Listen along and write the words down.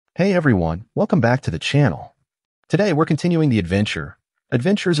Hey everyone, welcome back to the channel. Today we're continuing the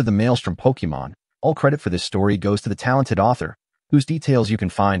Adventures of the Maelstrom Pokemon. All credit for this story goes to the talented author, whose details you can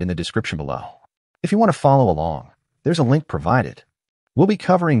find in the description below. If you want to follow along, there's a link provided. We'll be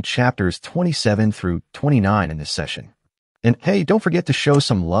covering chapters 27 through 29 in this session. And hey, don't forget to show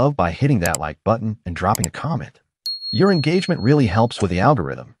some love by hitting that like button and dropping a comment. Your engagement really helps with the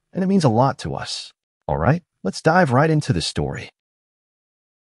algorithm, and it means a lot to us. Alright, let's dive right into the story.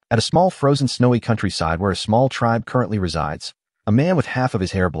 At a small frozen snowy countryside where a small tribe currently resides, a man with half of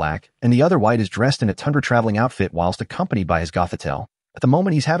his hair black and the other white is dressed in a tundra-traveling outfit whilst accompanied by his Gothitelle. At the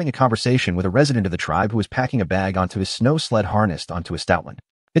moment he's having a conversation with a resident of the tribe who is packing a bag onto his snow sled harnessed onto a stoutland.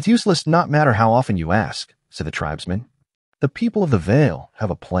 It's useless not matter how often you ask, said the tribesman. The people of the Vale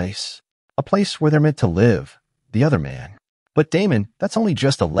have a place where they're meant to live, the other man. But Damon, that's only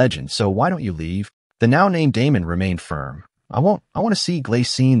just a legend, so why don't you leave? The now-named Damon remained firm. I want to see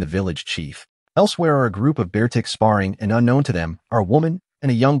Glacine, the village chief. Elsewhere are a group of Bearticks sparring, and unknown to them are a woman and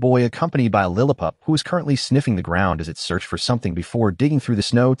a young boy accompanied by a Lillipup who is currently sniffing the ground as it searched for something before digging through the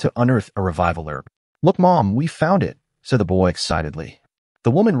snow to unearth a revival herb. Look, Mom, we found it, said the boy excitedly.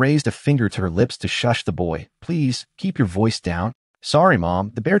 The woman raised a finger to her lips to shush the boy. Please, keep your voice down. Sorry,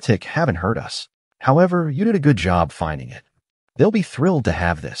 Mom, the Beartick haven't hurt us. However, you did a good job finding it. They'll be thrilled to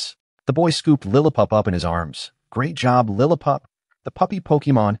have this. The boy scooped Lillipup up in his arms. Great job, Lillipup. The puppy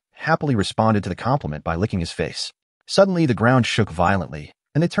Pokemon happily responded to the compliment by licking his face. Suddenly, the ground shook violently,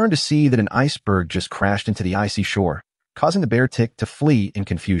 and they turned to see that an iceberg just crashed into the icy shore, causing the Beartick to flee in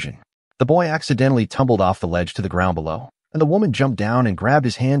confusion. The boy accidentally tumbled off the ledge to the ground below, and the woman jumped down and grabbed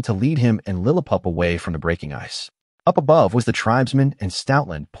his hand to lead him and Lillipup away from the breaking ice. Up above was the tribesman and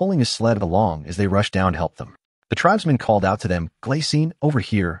Stoutland pulling his sled along as they rushed down to help them. The tribesman called out to them. Glacine, over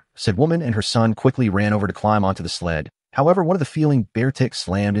here, said woman, and her son quickly ran over to climb onto the sled. However, one of the feeling Bearticks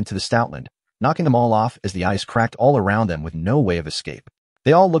slammed into the Stoutland, knocking them all off as the ice cracked all around them with no way of escape.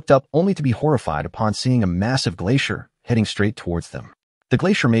 They all looked up only to be horrified upon seeing a massive glacier heading straight towards them. The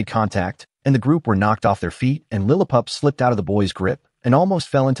glacier made contact, and the group were knocked off their feet, and Lillipup slipped out of the boy's grip and almost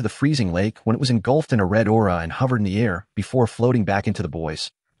fell into the freezing lake when it was engulfed in a red aura and hovered in the air before floating back into the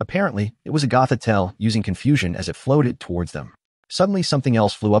boys. Apparently, it was a Gothitelle using confusion as it floated towards them. Suddenly, something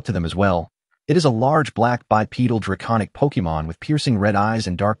else flew up to them as well. It is a large black bipedal draconic Pokemon with piercing red eyes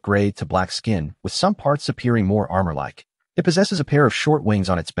and dark gray to black skin, with some parts appearing more armor-like. It possesses a pair of short wings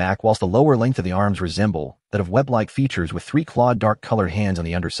on its back, whilst the lower length of the arms resemble that of web-like features with three clawed dark-colored hands on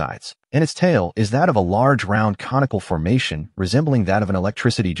the undersides. And its tail is that of a large round conical formation resembling that of an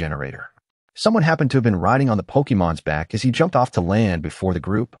electricity generator. Someone happened to have been riding on the Pokemon's back as he jumped off to land before the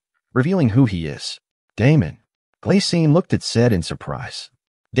group, revealing who he is. Damon. Glacine looked at Zed in surprise.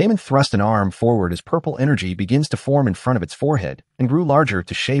 Damon thrust an arm forward as purple energy begins to form in front of its forehead and grew larger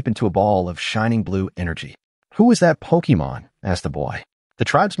to shape into a ball of shining blue energy. Who is that Pokemon? Asked the boy. The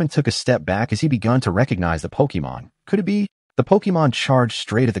tribesman took a step back as he begun to recognize the Pokemon. Could it be? The Pokemon charged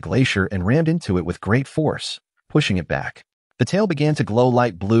straight at the glacier and rammed into it with great force, pushing it back. The tail began to glow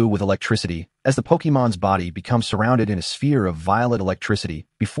light blue with electricity as the Pokemon's body becomes surrounded in a sphere of violet electricity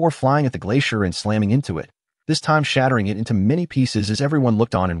before flying at the glacier and slamming into it, this time shattering it into many pieces as everyone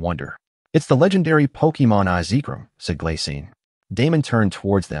looked on in wonder. It's the legendary Pokemon Zekrom, said Glacine. Damon turned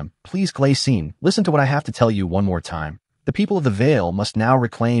towards them. Please, Glacine, listen to what I have to tell you one more time. The people of the Vale must now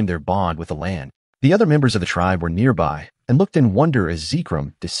reclaim their bond with the land. The other members of the tribe were nearby and looked in wonder as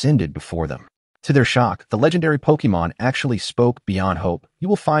Zekrom descended before them. To their shock, the legendary Pokemon actually spoke beyond hope. You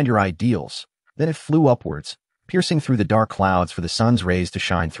will find your ideals. Then it flew upwards, piercing through the dark clouds for the sun's rays to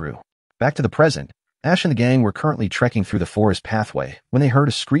shine through. Back to the present, Ash and the gang were currently trekking through the forest pathway when they heard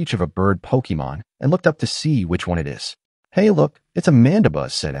a screech of a bird Pokemon and looked up to see which one it is. Hey, look, it's a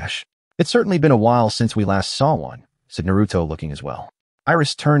Mandibuzz, said Ash. It's certainly been a while since we last saw one, said Naruto, looking as well.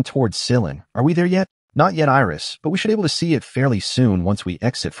 Iris turned towards Sillin. Are we there yet? Not yet, Iris, but we should be able to see it fairly soon once we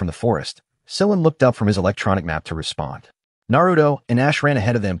exit from the forest. Sillin looked up from his electronic map to respond. Naruto and Ash ran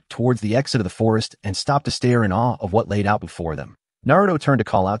ahead of them towards the exit of the forest and stopped to stare in awe of what laid out before them. Naruto turned to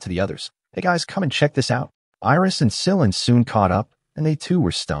call out to the others. Hey guys, come and check this out. Iris and Sillin soon caught up, and they too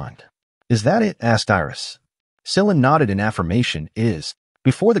were stunned. Is that it? Asked Iris. Sillin nodded in affirmation.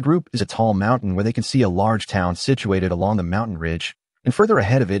 Before the group is a tall mountain where they can see a large town situated along the mountain ridge, and further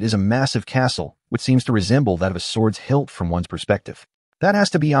ahead of it is a massive castle, which seems to resemble that of a sword's hilt from one's perspective. That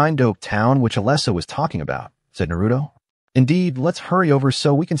has to be Eindoke Town, which Alessa was talking about, said Naruto. Indeed, let's hurry over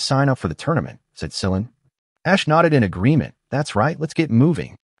so we can sign up for the tournament, said Sillin. Ash nodded in agreement. That's right, let's get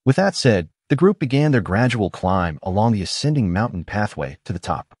moving. With that said, the group began their gradual climb along the ascending mountain pathway to the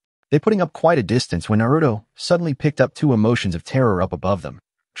top. They putting up quite a distance when Naruto suddenly picked up two emotions of terror up above them.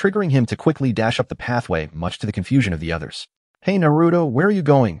 triggering him to quickly dash up the pathway, much to the confusion of the others. "Hey Naruto, where are you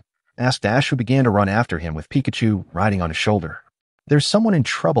going?" asked Ash, who began to run after him with Pikachu riding on his shoulder. "There's someone in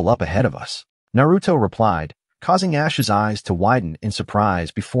trouble up ahead of us," Naruto replied, causing Ash's eyes to widen in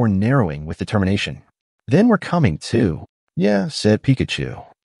surprise before narrowing with determination. "Then we're coming too." "Yeah," said Pikachu.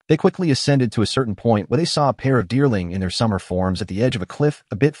 They quickly ascended to a certain point where they saw a pair of deerling in their summer forms at the edge of a cliff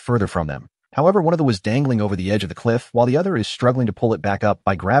a bit further from them. However, one of them was dangling over the edge of the cliff while the other is struggling to pull it back up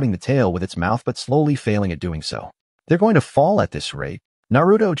by grabbing the tail with its mouth but slowly failing at doing so. "They're going to fall at this rate."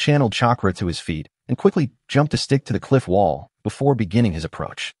 Naruto channeled chakra to his feet and quickly jumped to stick to the cliff wall before beginning his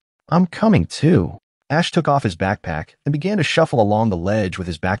approach. "I'm coming too." Ash took off his backpack and began to shuffle along the ledge with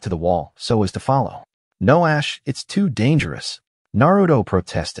his back to the wall so as to follow. "No, Ash, it's too dangerous," Naruto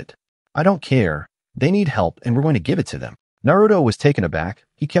protested. "I don't care. They need help and we're going to give it to them." Naruto was taken aback.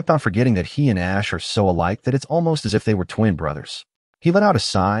 He kept on forgetting that he and Ash are so alike that it's almost as if they were twin brothers. He let out a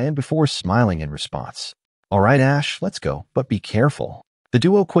sigh and before smiling in response. "All right, Ash, let's go, but be careful." The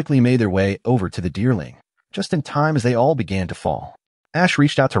duo quickly made their way over to the deerling, just in time as they all began to fall. Ash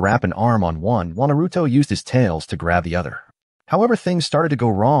reached out to wrap an arm on one while Naruto used his tails to grab the other. However, things started to go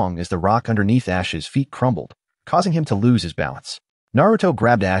wrong as the rock underneath Ash's feet crumbled, causing him to lose his balance. Naruto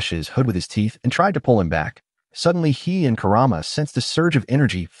grabbed Ash's hood with his teeth and tried to pull him back. Suddenly, he and Kurama sensed a surge of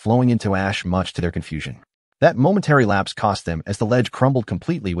energy flowing into Ash, much to their confusion. That momentary lapse cost them as the ledge crumbled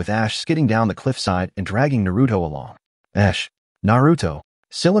completely with Ash skidding down the cliffside and dragging Naruto along. Ash, Naruto,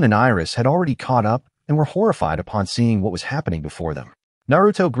 Sillin and Iris had already caught up and were horrified upon seeing what was happening before them.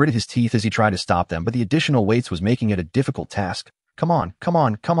 Naruto gritted his teeth as he tried to stop them, but the additional weights was making it a difficult task. "Come on, come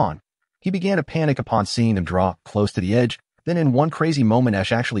on, come on." He began to panic upon seeing them draw close to the edge. Then in one crazy moment,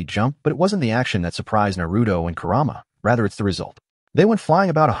 Ash actually jumped, but it wasn't the action that surprised Naruto and Kurama. Rather, it's the result. They went flying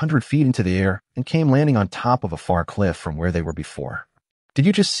about 100 feet into the air and came landing on top of a far cliff from where they were before. "Did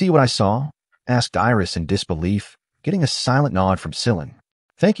you just see what I saw?" asked Iris in disbelief, getting a silent nod from Sillin.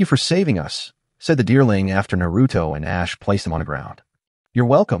 "Thank you for saving us," said the deerling after Naruto and Ash placed him on the ground. "You're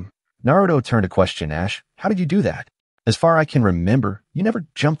welcome." Naruto turned to question Ash. "How did you do that?" "As far I can remember, you never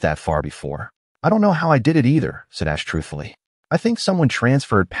jumped that far before." "I don't know how I did it either," said Ash truthfully. "I think someone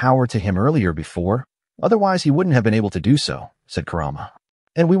transferred power to him earlier before. Otherwise, he wouldn't have been able to do so," said Kurama.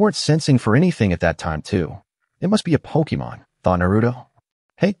 "And we weren't sensing for anything at that time, too. It must be a Pokemon," thought Naruto.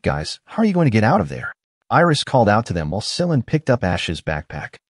 "Hey, guys, how are you going to get out of there?" Iris called out to them while Sillin picked up Ash's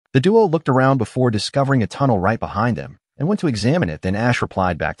backpack. The duo looked around before discovering a tunnel right behind them and went to examine it. Then Ash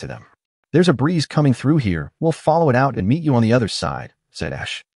replied back to them. "There's a breeze coming through here. We'll follow it out and meet you on the other side," said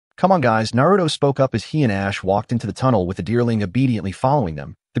Ash. "Come on, guys," Naruto spoke up as he and Ash walked into the tunnel with the deerling obediently following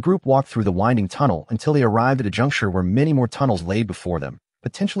them. The group walked through the winding tunnel until they arrived at a juncture where many more tunnels lay before them,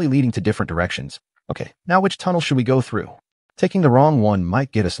 potentially leading to different directions. "Okay, now which tunnel should we go through? Taking the wrong one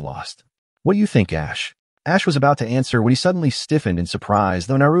might get us lost. What do you think, Ash?" Ash was about to answer when he suddenly stiffened in surprise,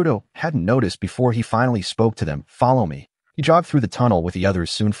 though Naruto hadn't noticed before he finally spoke to them. "Follow me." He jogged through the tunnel with the others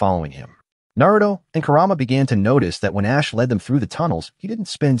soon following him. Naruto and Kurama began to notice that when Ash led them through the tunnels, he didn't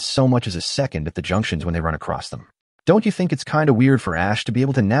spend so much as a second at the junctions when they run across them. "Don't you think it's kinda weird for Ash to be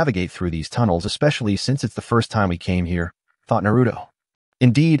able to navigate through these tunnels, especially since it's the first time we came here?" thought Naruto.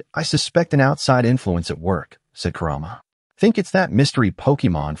 "Indeed, I suspect an outside influence at work," said Kurama. "Think it's that mystery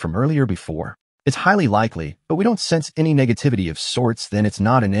Pokemon from earlier before? It's highly likely, but we don't sense any negativity of sorts, then it's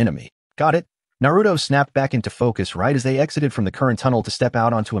not an enemy." "Got it." Naruto snapped back into focus right as they exited from the current tunnel to step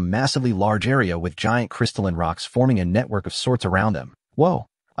out onto a massively large area with giant crystalline rocks forming a network of sorts around them. "Whoa,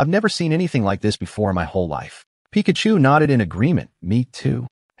 I've never seen anything like this before in my whole life." Pikachu nodded in agreement. "Me too."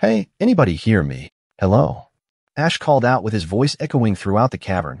 "Hey, anybody hear me?" "Hello?" Ash called out with his voice echoing throughout the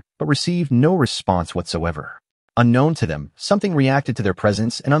cavern, but received no response whatsoever. Unknown to them, something reacted to their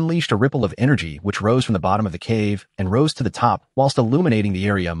presence and unleashed a ripple of energy which rose from the bottom of the cave and rose to the top whilst illuminating the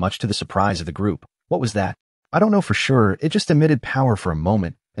area, much to the surprise of the group. "What was that?" "I don't know for sure, it just emitted power for a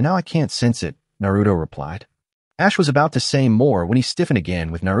moment, and now I can't sense it," Naruto replied. Ash was about to say more when he stiffened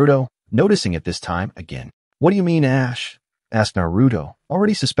again, with Naruto noticing it this time again. "What do you mean, Ash?" asked Naruto,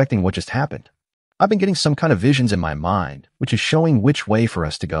 already suspecting what just happened. "I've been getting some kind of visions in my mind, which is showing which way for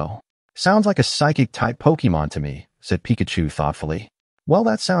us to go." "Sounds like a psychic-type Pokemon to me," said Pikachu thoughtfully. "Well,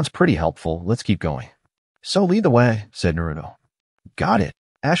 that sounds pretty helpful. Let's keep going." "So lead the way," said Naruto. "Got it."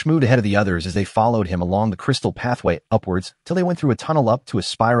 Ash moved ahead of the others as they followed him along the crystal pathway upwards till they went through a tunnel up to a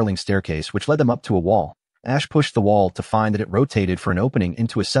spiraling staircase which led them up to a wall. Ash pushed the wall to find that it rotated for an opening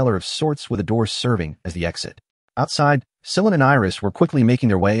into a cellar of sorts with a door serving as the exit. Outside, Sillin and Iris were quickly making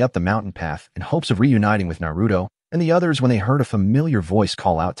their way up the mountain path in hopes of reuniting with Naruto and the others when they heard a familiar voice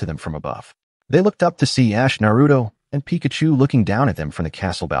call out to them from above. They looked up to see Ash, Naruto, and Pikachu looking down at them from the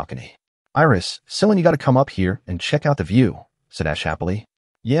castle balcony. Iris, Sylvan, you gotta come up here and check out the view, said Ash happily.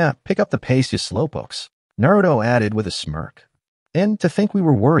 Yeah, pick up the pace, you slowpokes, Naruto added with a smirk. And to think we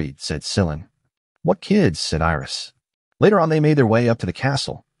were worried, said Sylvan. What kids, said Iris. Later on they made their way up to the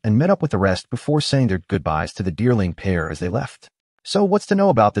castle and met up with the rest before saying their goodbyes to the deerling pair as they left. So what's to know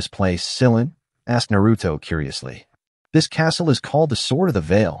about this place, Sylvan? Asked Naruto curiously. This castle is called the Sword of the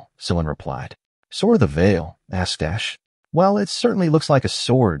Veil, Sylvan replied. Sword of the Veil? Asked Ash. Well, it certainly looks like a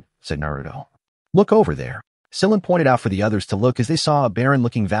sword, said Naruto. Look over there. Sylvan pointed out for the others to look as they saw a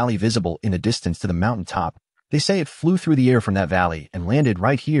barren-looking valley visible in the distance to the mountain top. They say it flew through the air from that valley and landed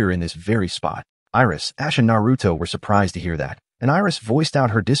right here in this very spot. Iris, Ash, and Naruto were surprised to hear that, and Iris voiced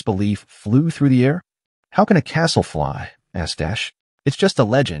out her disbelief. Flew through the air? How can a castle fly? Asked Ash. It's just a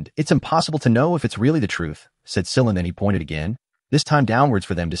legend. It's impossible to know if it's really the truth, said Sylvan. Then he pointed again, this time downwards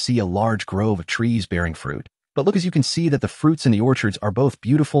for them to see a large grove of trees bearing fruit. But look, as you can see that the fruits in the orchards are both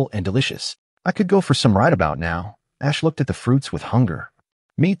beautiful and delicious. I could go for some right about now. Ash looked at the fruits with hunger.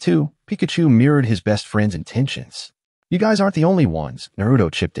 Me too. Pikachu mirrored his best friend's intentions. You guys aren't the only ones,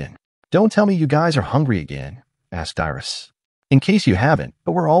 Naruto chipped in. Don't tell me you guys are hungry again, asked Iris. In case you haven't,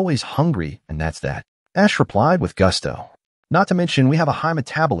 but we're always hungry, and that's that, Ash replied with gusto. Not to mention we have a high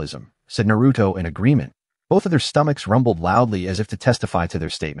metabolism, said Naruto in agreement. Both of their stomachs rumbled loudly as if to testify to their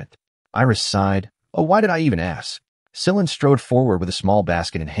statement. Iris sighed. Oh, why did I even ask? Sylvan strode forward with a small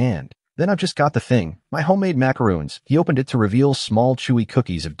basket in hand. Then I've just got the thing, my homemade macaroons. He opened it to reveal small chewy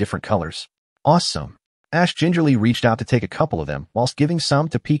cookies of different colors. Awesome. Ash gingerly reached out to take a couple of them, whilst giving some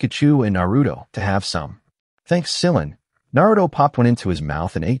to Pikachu and Naruto to have some. Thanks, Sylvan. Naruto popped one into his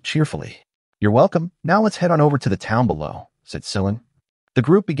mouth and ate cheerfully. You're welcome. Now let's head on over to the town below, said Sylvan. The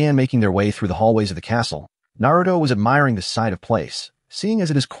group began making their way through the hallways of the castle. Naruto was admiring the sight of place, seeing as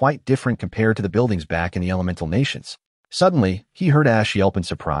it is quite different compared to the buildings back in the elemental nations. Suddenly, he heard Ash yelp in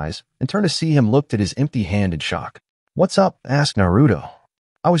surprise, and turned to see him looked at his empty hand in shock. What's up? Asked Naruto.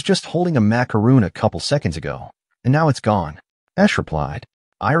 I was just holding a macaroon a couple seconds ago, and now it's gone, Ash replied.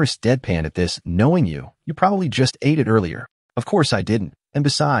 Iris deadpanned at this. Knowing you probably just ate it earlier. Of course I didn't, and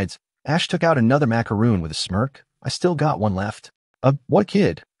besides, Ash took out another macaroon with a smirk. I still got one left. What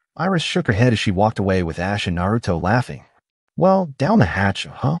kid? Iris shook her head as she walked away with Ash and Naruto laughing. Well, down the hatch,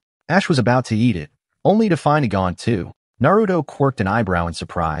 huh? Ash was about to eat it, only to find it gone too. Naruto quirked an eyebrow in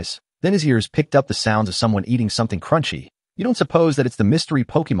surprise. Then his ears picked up the sounds of someone eating something crunchy. You don't suppose that it's the mystery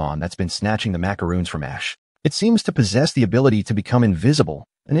Pokemon that's been snatching the macaroons from Ash? It seems to possess the ability to become invisible,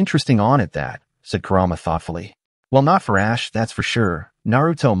 and interesting on it that, said Kurama thoughtfully. Well, not for Ash, that's for sure,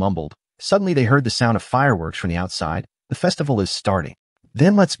 Naruto mumbled. Suddenly they heard the sound of fireworks from the outside. The festival is starting.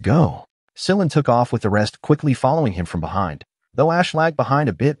 Then let's go. Sylvan took off with the rest, quickly following him from behind, though Ash lagged behind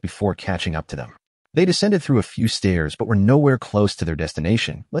a bit before catching up to them. They descended through a few stairs but were nowhere close to their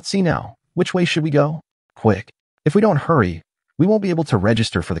destination. Let's see now. Which way should we go? Quick. If we don't hurry, we won't be able to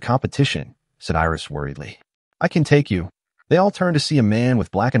register for the competition, said Iris worriedly. I can take you. They all turned to see a man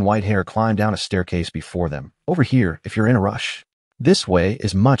with black and white hair climb down a staircase before them. Over here, if you're in a rush. This way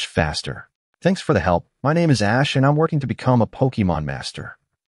is much faster. Thanks for the help. My name is Ash, and I'm working to become a Pokemon Master.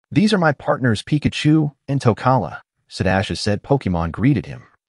 These are my partners Pikachu and Tokala, said Ash as said Pokemon greeted him.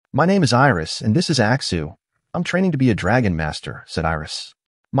 My name is Iris, and this is Axu. I'm training to be a Dragon Master, said Iris.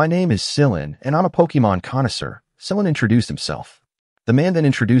 My name is Sylvan, and I'm a Pokemon connoisseur. Sylvan introduced himself. The man then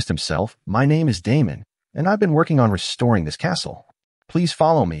introduced himself. My name is Damon, and I've been working on restoring this castle. Please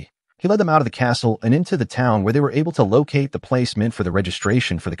follow me. He led them out of the castle and into the town where they were able to locate the place meant for the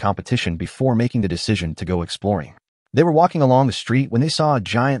registration for the competition before making the decision to go exploring. They were walking along the street when they saw a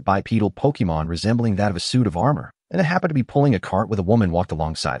giant bipedal Pokemon resembling that of a suit of armor, and it happened to be pulling a cart with a woman walked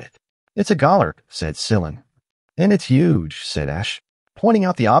alongside it. It's a Golurk, said Sylvan. And it's huge, said Ash. Pointing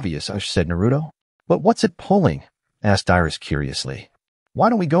out the obvious, Ash said Naruto. But what's it pulling? Asked Iris curiously. Why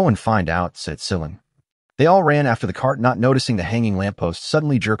don't we go and find out, said Sylvan. They all ran after the cart, not noticing the hanging lamppost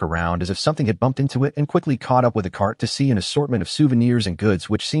suddenly jerk around as if something had bumped into it, and quickly caught up with the cart to see an assortment of souvenirs and goods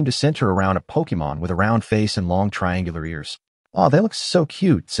which seemed to center around a Pokemon with a round face and long triangular ears. Oh, they look so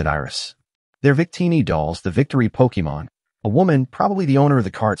cute, said Iris. They're Victini dolls, the victory Pokemon. A woman, probably the owner of the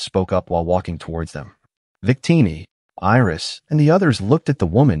cart, spoke up while walking towards them. Victini, Iris, and the others looked at the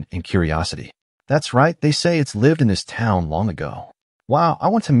woman in curiosity. That's right, they say it's lived in this town long ago. Wow, I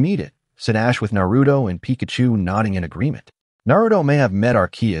want to meet it, said Ash with Naruto and Pikachu nodding in agreement. Naruto may have met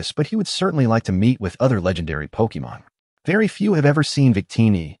Arceus, but he would certainly like to meet with other legendary Pokemon. Very few have ever seen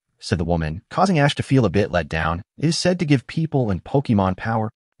Victini, said the woman, causing Ash to feel a bit let down. It is said to give people and Pokemon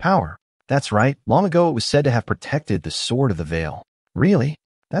power. Power. That's right, long ago it was said to have protected the Sword of the Veil. Really?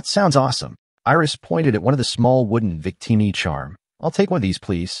 That sounds awesome. Iris pointed at one of the small wooden Victini charm. I'll take one of these,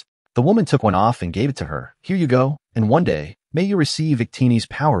 please. The woman took one off and gave it to her. Here you go, and one day, may you receive Victini's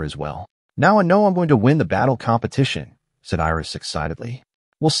power as well. Now I know I'm going to win the battle competition, said Iris excitedly.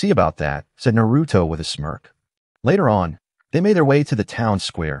 We'll see about that, said Naruto with a smirk. Later on, they made their way to the town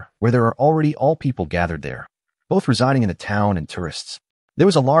square, where there are already all people gathered there, both residing in the town and tourists. There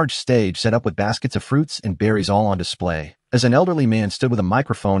was a large stage set up with baskets of fruits and berries all on display, as an elderly man stood with a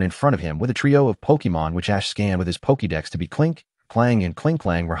microphone in front of him with a trio of Pokemon which Ash scanned with his Pokédex to be Clink, Clang, and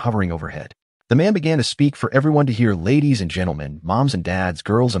Clang were hovering overhead. The man began to speak for everyone to hear, ladies and gentlemen, moms and dads,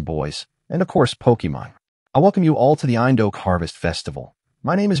 girls and boys, and of course Pokemon. I welcome you all to the Eindoke Harvest Festival.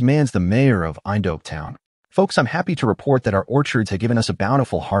 My name is Mans, the mayor of Eindoke Town. Folks, I'm happy to report that our orchards have given us a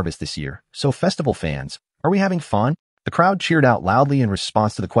bountiful harvest this year. So festival fans, are we having fun? The crowd cheered out loudly in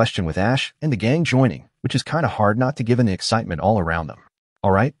response to the question, with Ash and the gang joining, which is kind of hard not to given the excitement all around them.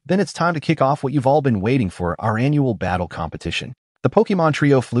 Alright, then it's time to kick off what you've all been waiting for, our annual battle competition. The Pokemon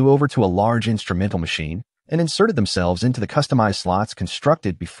trio flew over to a large instrumental machine and inserted themselves into the customized slots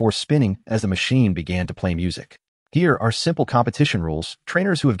constructed before spinning as the machine began to play music. Here are simple competition rules.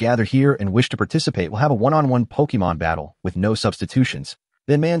 Trainers who have gathered here and wish to participate will have a one-on-one Pokemon battle with no substitutions.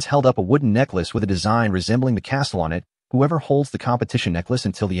 Then Mans held up a wooden necklace with a design resembling the castle on it. Whoever holds the competition necklace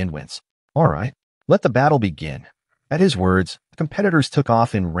until the end wins. Alright, let the battle begin. At his words, the competitors took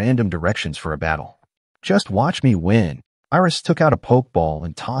off in random directions for a battle. Just watch me win. Iris took out a Pokeball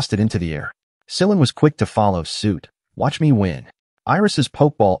and tossed it into the air. Sillin was quick to follow suit. Watch me win. Iris's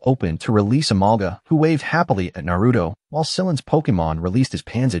Pokeball opened to release Amalga, who waved happily at Naruto, while Sillin's Pokemon released his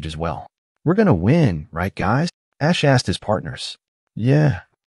Panzage as well. We're gonna win, right guys? Ash asked his partners. Yeah.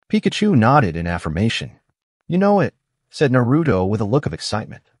 Pikachu nodded in affirmation. You know it, said Naruto with a look of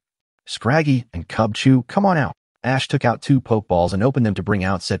excitement. Scraggy and Cubchoo, come on out. Ash took out 2 Pokeballs and opened them to bring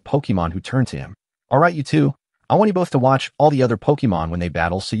out said Pokemon, who turned to him. Alright, you two. I want you both to watch all the other Pokemon when they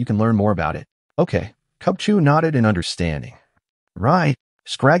battle so you can learn more about it. Okay. Cubchoo nodded in understanding. Right.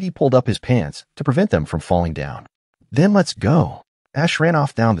 Scraggy pulled up his pants to prevent them from falling down. Then let's go. Ash ran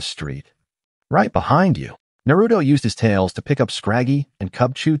off down the street. Right behind you. Naruto used his tails to pick up Scraggy and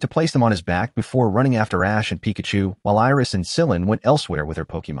Cubchoo to place them on his back before running after Ash and Pikachu, while Iris and Sillin went elsewhere with her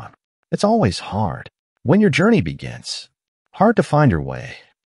Pokemon. It's always hard when your journey begins. Hard to find your way.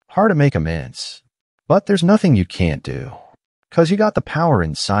 Hard to make amends. But there's nothing you can't do, 'cause you got the power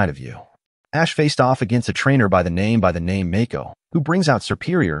inside of you. Ash faced off against a trainer by the name Mako, who brings out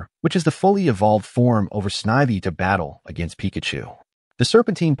Superior, which is the fully evolved form over Snivy, to battle against Pikachu. The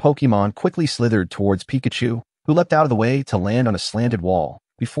Serpentine Pokemon quickly slithered towards Pikachu, who leapt out of the way to land on a slanted wall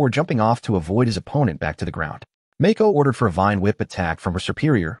before jumping off to avoid his opponent back to the ground. Mako ordered for a Vine Whip attack from her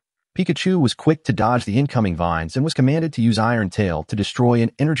Superior. Pikachu was quick to dodge the incoming vines and was commanded to use Iron Tail to destroy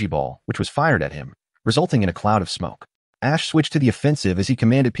an energy ball, which was fired at him, resulting in a cloud of smoke. Ash switched to the offensive as he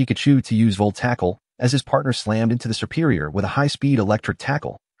commanded Pikachu to use Volt Tackle, as his partner slammed into the Superior with a high-speed electric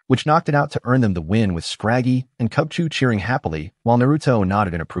tackle, which knocked it out to earn them the win, with Scraggy and Cubchoo cheering happily while Naruto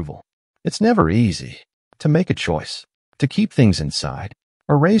nodded in approval. It's never easy to make a choice, to keep things inside,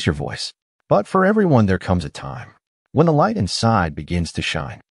 or raise your voice. But for everyone there comes a time when the light inside begins to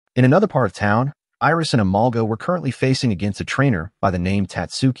shine. In another part of town, Iris and Amalga were currently facing against a trainer by the name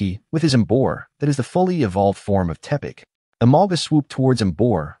Tatsuki with his Embor, that is the fully evolved form of Tepig. Amalga swooped towards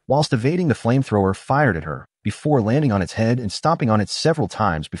Embor whilst evading the flamethrower fired at her, before landing on its head and stomping on it several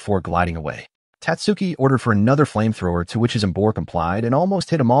times before gliding away. Tatsuki ordered for another flamethrower, to which his Embor complied and almost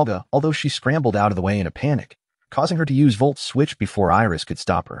hit Amalga, although she scrambled out of the way in a panic, causing her to use Volt Switch before Iris could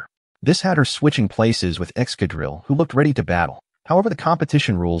stop her. This had her switching places with Excadrill, who looked ready to battle. However, the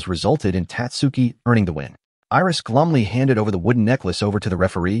competition rules resulted in Tatsuki earning the win. Iris glumly handed over the wooden necklace over to the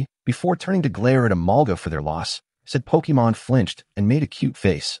referee before turning to glare at Amalga for their loss. Said Pokemon flinched and made a cute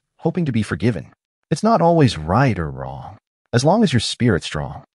face, hoping to be forgiven. It's not always right or wrong, as long as your spirit's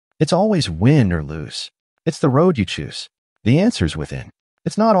strong. It's always win or lose. It's the road you choose. The answer's within.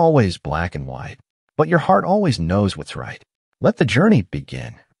 It's not always black and white, but your heart always knows what's right. Let the journey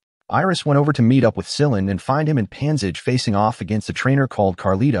begin. Iris went over to meet up with Sillin and find him in Panzage facing off against a trainer called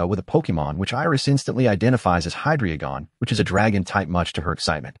Carlita with a Pokemon which Iris instantly identifies as Hydreigon, which is a dragon type, much to her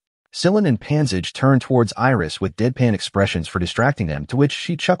excitement. Sillin and Panzage turned towards Iris with deadpan expressions for distracting them, to which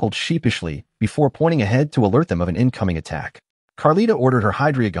she chuckled sheepishly before pointing ahead to alert them of an incoming attack. Carlita ordered her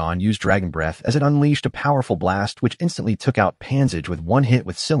Hydreigon use Dragon Breath as it unleashed a powerful blast which instantly took out Panzage with one hit,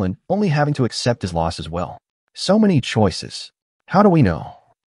 with Sillin only having to accept his loss as well. So many choices. How do we know?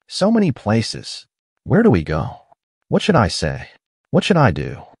 So many places. Where do we go? What should I say? What should I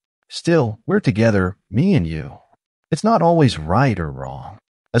do? Still, we're together, me and you. It's not always right or wrong,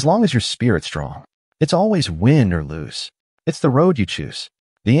 As long as your spirit's strong, it's always win or lose. It's the road you choose.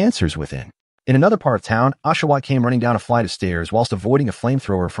 The answer's within. In another part of town, Oshawott came running down a flight of stairs whilst avoiding a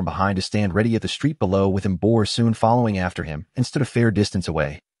flamethrower from behind to stand ready at the street below, with Embor soon following after him and stood a fair distance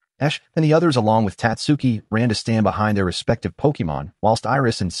away. Ash and the others, along with Tatsuki, ran to stand behind their respective Pokemon, whilst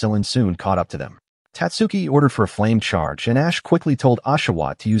Iris and Sillin soon caught up to them. Tatsuki ordered for a flame charge, and Ash quickly told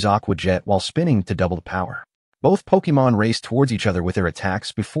Oshawott to use Aqua Jet while spinning to double the power. Both Pokemon raced towards each other with their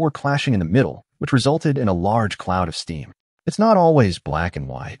attacks before clashing in the middle, which resulted in a large cloud of steam. It's not always black and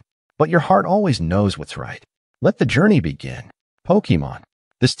white, but your heart always knows what's right. Let the journey begin. Pokemon.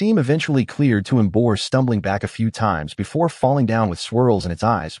 The steam eventually cleared to Embor stumbling back a few times before falling down with swirls in its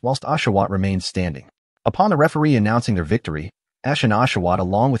eyes, whilst Oshawott remained standing. Upon the referee announcing their victory, Ash and Oshawott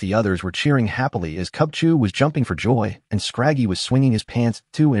along with the others were cheering happily as Cubchoo was jumping for joy and Scraggy was swinging his pants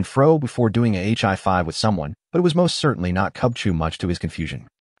to and fro before doing a HI5 with someone, but it was most certainly not Cubchoo, much to his confusion.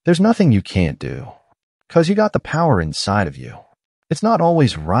 There's nothing you can't do, 'cause you got the power inside of you. It's not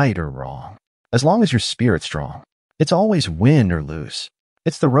always right or wrong. As long as your spirit's strong, it's always win or lose.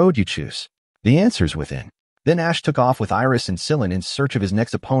 It's the road you choose. The answer's within. Then Ash took off with Iris and Sillin in search of his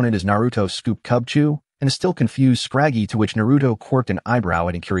next opponent as Naruto scooped Cubchoo and a still confused Scraggy, to which Naruto quirked an eyebrow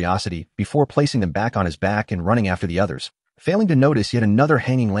at in curiosity before placing them back on his back and running after the others, failing to notice yet another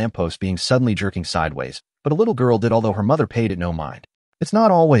hanging lamppost being suddenly jerking sideways, but a little girl did, although her mother paid it no mind. It's not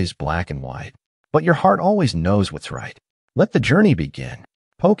always black and white, but your heart always knows what's right. Let the journey begin.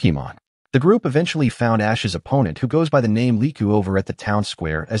 Pokemon. The group eventually found Ash's opponent, who goes by the name Liku, over at the town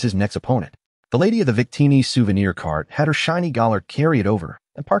square as his next opponent. The lady of the Victini souvenir cart had her shiny Galar carry it over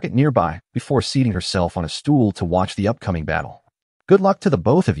and park it nearby before seating herself on a stool to watch the upcoming battle. Good luck to the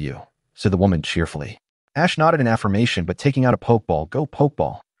both of you, said the woman cheerfully. Ash nodded in affirmation, but taking out a Pokeball, go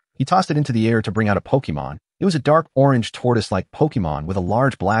Pokeball. He tossed it into the air to bring out a Pokemon. It was a dark orange tortoise-like Pokemon with a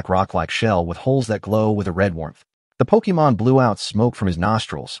large black rock-like shell with holes that glow with a red warmth. The Pokemon blew out smoke from his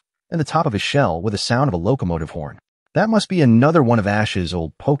nostrils and the top of his shell with the sound of a locomotive horn. That must be another one of Ash's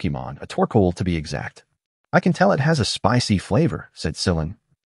old Pokemon, a Torkoal to be exact. I can tell it has a spicy flavor, said Sillin.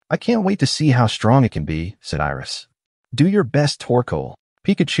 I can't wait to see how strong it can be, said Iris. Do your best, Torkoal.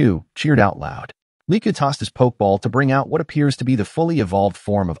 Pikachu cheered out loud. Liku tossed his Pokeball to bring out what appears to be the fully evolved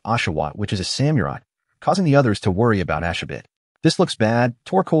form of Oshawott, which is a Samurott, causing the others to worry about Ash a bit. This looks bad.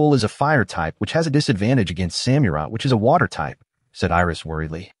 Torkoal is a fire type, which has a disadvantage against Samurott, which is a water type, said Iris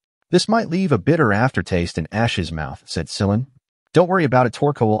worriedly. This might leave a bitter aftertaste in Ash's mouth, said Sillin. Don't worry about it,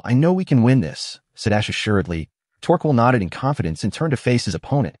 Torkoal. I know we can win this, said Ash assuredly. Torkoal nodded in confidence and turned to face his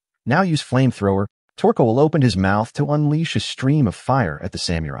opponent. Now use Flamethrower. Torkoal opened his mouth to unleash a stream of fire at the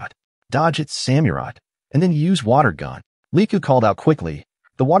Samurott. Dodge it, Samurott, and then use Water Gun. Liku called out quickly.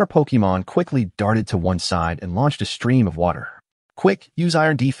 The water Pokemon quickly darted to one side and launched a stream of water. Quick, use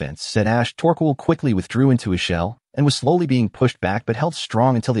Iron Defense, said Ash. Torkoal quickly withdrew into his shell and was slowly being pushed back, but held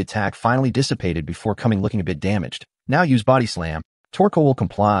strong until the attack finally dissipated before coming looking a bit damaged. Now use Body Slam. Torkoal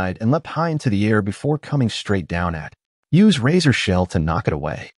complied and leapt high into the air before coming straight down at. Use Razor Shell to knock it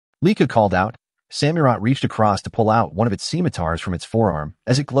away. Liku called out. Samurott reached across to pull out one of its scimitars from its forearm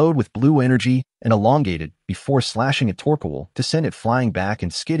as it glowed with blue energy and elongated before slashing at Torkoal to send it flying back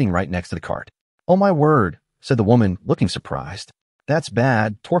and skidding right next to the cart. Oh my word, said the woman, looking surprised. That's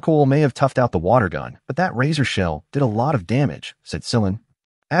bad. Torkoal may have toughed out the water gun, but that razor shell did a lot of damage, said Sillin.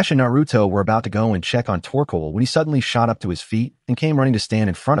 Ash and Naruto were about to go and check on Torkoal when he suddenly shot up to his feet and came running to stand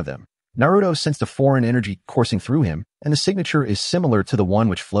in front of them. Naruto sensed a foreign energy coursing through him, and the signature is similar to the one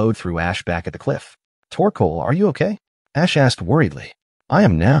which flowed through Ash back at the cliff. Torkoal, are you okay? Ash asked worriedly. I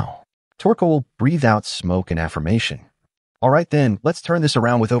am now. Torkoal breathed out smoke in affirmation. All right then, let's turn this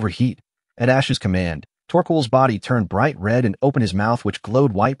around with Overheat. At Ash's command, Torkoal's body turned bright red and opened his mouth, which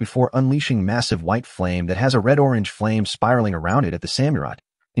glowed white before unleashing massive white flame that has a red-orange flame spiraling around it at the Samurott,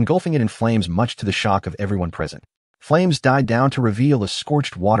 engulfing it in flames much to the shock of everyone present. Flames died down to reveal a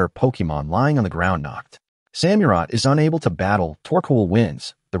scorched water Pokemon lying on the ground knocked. Samurott is unable to battle. Torkoal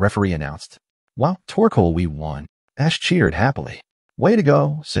wins, the referee announced. Wow, Torkoal, we won. Ash cheered happily. Way to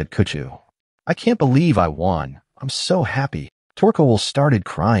go, said Kuchu. I can't believe I won. I'm so happy. Torkoal started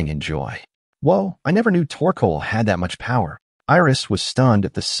crying in joy. Whoa, I never knew Torkoal had that much power. Iris was stunned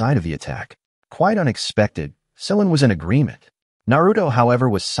at the sight of the attack. Quite unexpected. Sillin was in agreement. Naruto, however,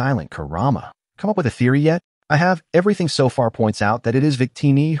 was silent. Kurama, come up with a theory yet? I have. Everything so far points out that it is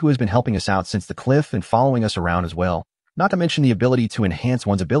Victini who has been helping us out since the cliff and following us around as well. Not to mention the ability to enhance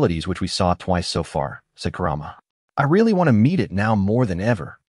one's abilities, which we saw twice so far, said Kurama. I really want to meet it now more than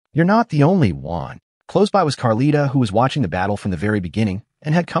ever. You're not the only one. Close by was Carlita, who was watching the battle from the very beginning,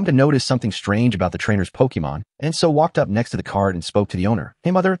 and had come to notice something strange about the trainer's Pokemon, and so walked up next to the cart and spoke to the owner.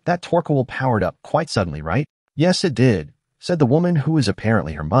 "Hey mother, that Torkoal powered up quite suddenly, right?" "Yes, it did," said the woman who is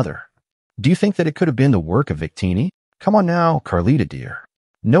apparently her mother. "Do you think that it could have been the work of Victini?" "Come on now, Carlita dear.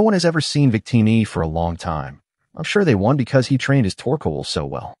 No one has ever seen Victini for a long time. I'm sure they won because he trained his Torkoal so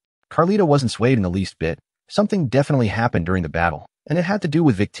well." Carlita wasn't swayed in the least bit. Something definitely happened during the battle, and it had to do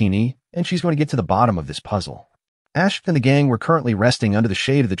with Victini, and she's going to get to the bottom of this puzzle. Ash and the gang were currently resting under the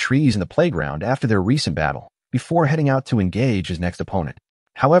shade of the trees in the playground after their recent battle, before heading out to engage his next opponent.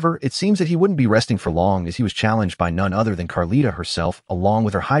 However, it seems that he wouldn't be resting for long as he was challenged by none other than Carlita herself along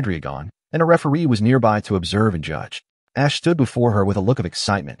with her Hydreigon, and a referee was nearby to observe and judge. Ash stood before her with a look of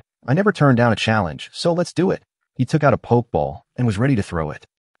excitement. "I never turned down a challenge, so let's do it." He took out a Pokeball and was ready to throw it.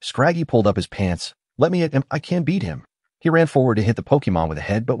 Scraggy pulled up his pants. "Let me at him, I can't beat him." He ran forward to hit the Pokemon with a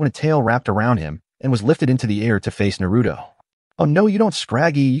head, but when a tail wrapped around him and was lifted into the air to face Naruto. "Oh no, you don't,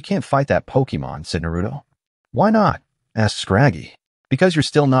 Scraggy, you can't fight that Pokemon," said Naruto. "Why not?" asked Scraggy. "Because you're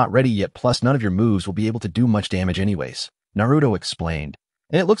still not ready yet, plus none of your moves will be able to do much damage anyways," Naruto explained.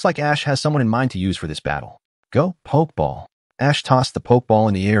 "And it looks like Ash has someone in mind to use for this battle. Go, Pokeball." Ash tossed the Pokeball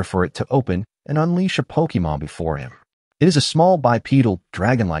in the air for it to open and unleash a Pokemon before him. It is a small bipedal,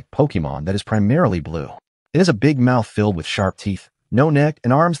 dragon-like Pokemon that is primarily blue. It has a big mouth filled with sharp teeth, no neck,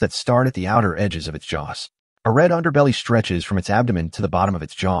 and arms that start at the outer edges of its jaws. A red underbelly stretches from its abdomen to the bottom of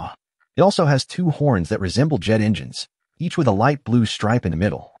its jaw. It also has two horns that resemble jet engines, each with a light blue stripe in the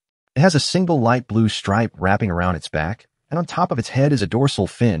middle. It has a single light blue stripe wrapping around its back, and on top of its head is a dorsal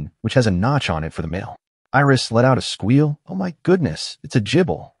fin, which has a notch on it for the male. Iris let out a squeal. "Oh my goodness, it's a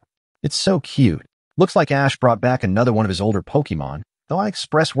Gible. It's so cute. Looks like Ash brought back another one of his older Pokemon, though I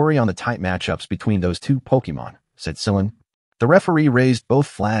express worry on the tight matchups between those two Pokemon," said Sillin. The referee raised both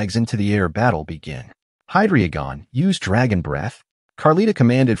flags into the air. Battle begin. Hydreigon, use Dragon Breath. Carlita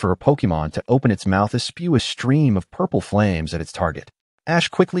commanded for her Pokemon to open its mouth and spew a stream of purple flames at its target. Ash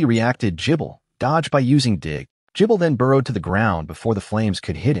quickly reacted. Gible, dodge by using Dig. Gible then burrowed to the ground before the flames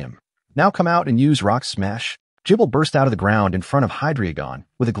could hit him. "Now come out and use Rock Smash." Gible burst out of the ground in front of Hydreigon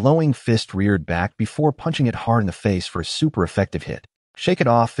with a glowing fist reared back before punching it hard in the face for a super effective hit. "Shake it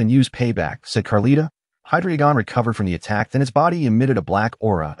off and use Payback," said Carlita. Hydreigon recovered from the attack, then its body emitted a black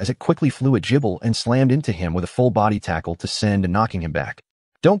aura as it quickly flew at Gible and slammed into him with a full body tackle to send and knocking him back.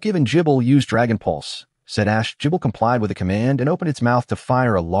 "Don't give in, Gible, use Dragon Pulse," said Ash. Gible complied with the command and opened its mouth to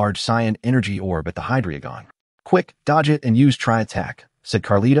fire a large cyan energy orb at the Hydreigon. "Quick, dodge it and use Tri-Attack," said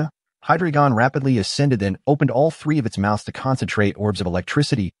Carlita. Hydreigon rapidly ascended, then opened all three of its mouths to concentrate orbs of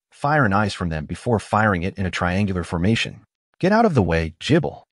electricity, fire, and ice from them before firing it in a triangular formation. "Get out of the way,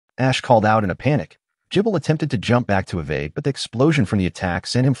 Gible," Ash called out in a panic. Gible attempted to jump back to evade, but the explosion from the attack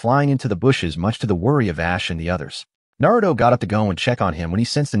sent him flying into the bushes, much to the worry of Ash and the others. Naruto got up to go and check on him when he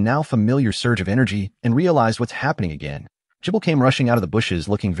sensed a now familiar surge of energy and realized what's happening again. Gible came rushing out of the bushes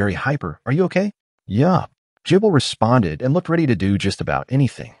looking very hyper. "Are you okay?" "Yup." Gible responded and looked ready to do just about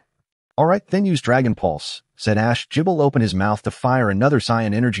anything. "All right, then use Dragon Pulse," said Ash. Gible opened his mouth to fire another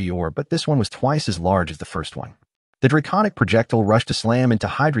cyan energy orb, but this one was twice as large as the first one. The draconic projectile rushed to slam into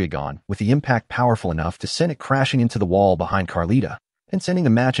Hydreigon, with the impact powerful enough to send it crashing into the wall behind Carlita, and sending the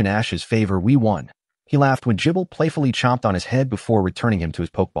match in Ash's favor. "We won." He laughed when Gible playfully chomped on his head before returning him to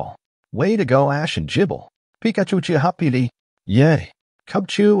his Pokeball. "Way to go, Ash and Gible." "Pikachu happy." "Yay."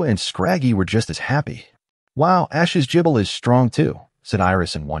 Cubchoo and Scraggy were just as happy. "Wow, Ash's Gible is strong too," said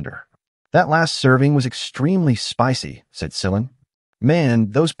Iris in wonder. "That last serving was extremely spicy," said Sillin. "Man,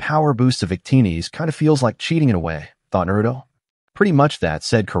 those power boosts of Victini's kind of feels like cheating in a way," thought Naruto. "Pretty much that,"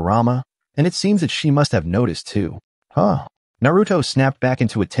 said Kurama, and it seems that she must have noticed too. "Huh." Naruto snapped back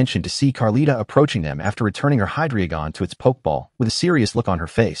into attention to see Carlita approaching them after returning her Hydreigon to its Pokeball with a serious look on her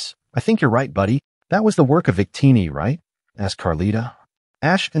face. "I think you're right, buddy. That was the work of Victini, right?" asked Carlita.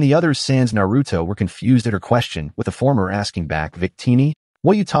 Ash and the others sans Naruto were confused at her question, with the former asking back, "Victini?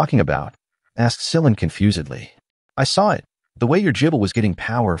 What are you talking about?" asked Sillin confusedly. "I saw it. The way your Gible was getting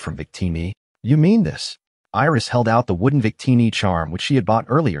power from Victini." "You mean this?" Iris held out the wooden Victini charm which she had bought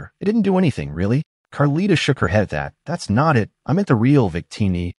earlier. "It didn't do anything, really." Carlita shook her head at that. "That's not it. I meant the real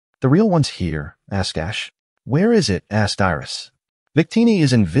Victini." "The real one's here," asked Ash. "Where is it?" asked Iris. "Victini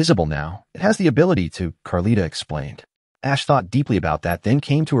is invisible now. It has the ability to," Carlita explained. Ash thought deeply about that, then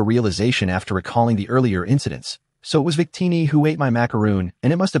came to a realization after recalling the earlier incidents. "So it was Victini who ate my macaroon,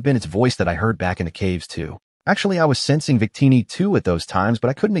 and it must have been its voice that I heard back in the caves too. Actually, I was sensing Victini too at those times, but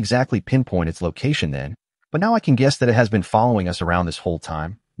I couldn't exactly pinpoint its location then. But now I can guess that it has been following us around this whole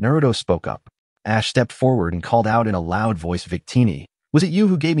time." Naruto spoke up. Ash stepped forward and called out in a loud voice, "Victini, was it you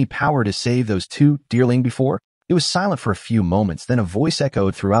who gave me power to save those two deerling before?" It was silent for a few moments, then a voice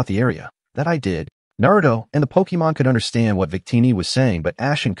echoed throughout the area. That I did. Naruto and the Pokemon could understand what Victini was saying, but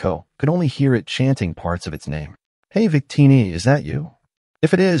Ash and Co. could only hear it chanting parts of its name. Hey Victini, is that you?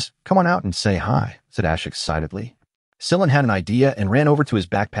 If it is, come on out and say hi, said Ash excitedly. Sillin had an idea and ran over to his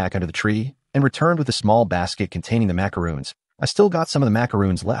backpack under the tree and returned with a small basket containing the macaroons. I still got some of the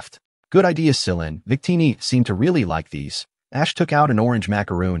macaroons left. Good idea, Sillin. Victini seemed to really like these. Ash took out an orange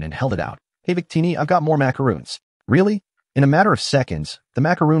macaroon and held it out. Hey Victini, I've got more macaroons. Really? In a matter of seconds, the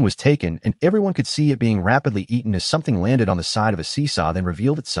macaroon was taken and everyone could see it being rapidly eaten as something landed on the side of a seesaw then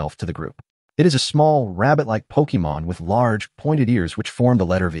revealed itself to the group. It is a small, rabbit-like Pokemon with large, pointed ears which form the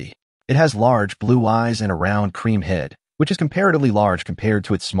letter V. It has large blue eyes and a round cream head, which is comparatively large compared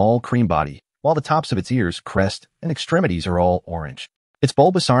to its small cream body, while the tops of its ears, crest, and extremities are all orange. Its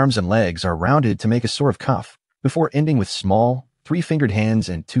bulbous arms and legs are rounded to make a sort of cuff, before ending with small, three-fingered hands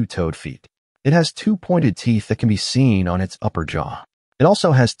and two-toed feet. It has two pointed teeth that can be seen on its upper jaw. It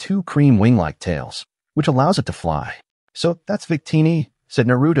also has two cream wing-like tails, which allows it to fly. So that's Victini, said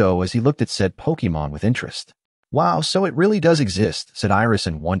Naruto as he looked at said Pokemon with interest. Wow, so it really does exist, said Iris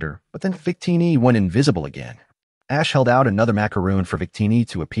in wonder, but then Victini went invisible again. Ash held out another macaroon for Victini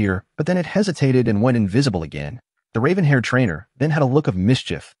to appear, but then it hesitated and went invisible again. The raven-haired trainer then had a look of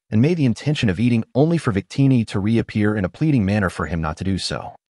mischief and made the intention of eating only for Victini to reappear in a pleading manner for him not to do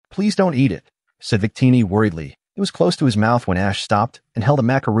so. Please don't eat it, said Victini worriedly. It was close to his mouth when Ash stopped and held a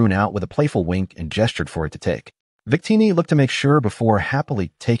macaroon out with a playful wink and gestured for it to take. Victini looked to make sure before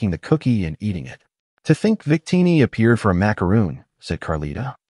happily taking the cookie and eating it. To think Victini appeared for a macaroon, said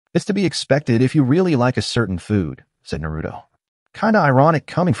Carlita. It's to be expected if you really like a certain food, said Naruto. Kinda ironic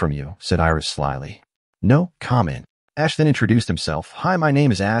coming from you, said Iris slyly. No comment. Ash then introduced himself. Hi, my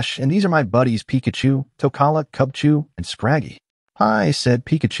name is Ash, and these are my buddies Pikachu, Tokala, Cubchoo, and Scraggy. Hi, said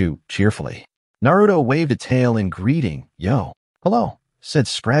Pikachu cheerfully. Naruto waved a tail in greeting. Yo. Hello, said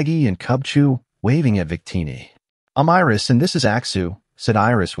Scraggy and Cubchoo, waving at Victini. I'm Iris, and this is Axu, said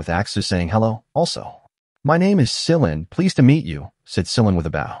Iris with Axu saying hello also. My name is Sillin. Pleased to meet you, said Sillin with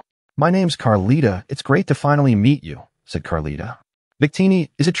a bow. My name's Carlita. It's great to finally meet you, said Carlita. Victini,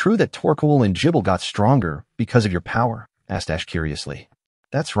 is it true that Torkoal and Gible got stronger because of your power? Asked Ash curiously.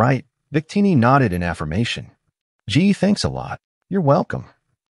 That's right. Victini nodded in affirmation. Gee, thanks a lot. You're welcome.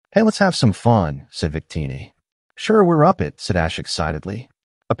 Hey, let's have some fun, said Victini. Sure, we're up it, said Ash excitedly.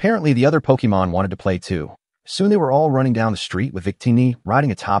 Apparently, the other Pokemon wanted to play too. Soon they were all running down the street with Victini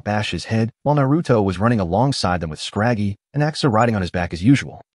riding atop Ash's head, while Naruto was running alongside them with Scraggy and Axu riding on his back as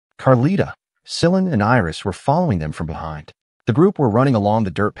usual. Carlita, Sillin, and Iris were following them from behind. The group were running along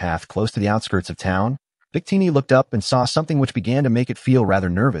the dirt path close to the outskirts of town. Victini looked up and saw something which began to make it feel rather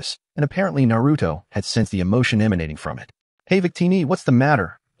nervous, and apparently Naruto had sensed the emotion emanating from it. Hey Victini, what's the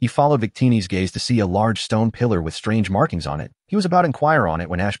matter? He followed Victini's gaze to see a large stone pillar with strange markings on it. He was about to inquire on it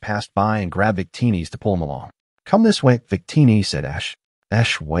when Ash passed by and grabbed Victini's to pull him along. Come this way, Victini, said Ash.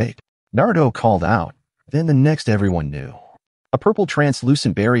 Ash, wait. Naruto called out. Then the next everyone knew. A purple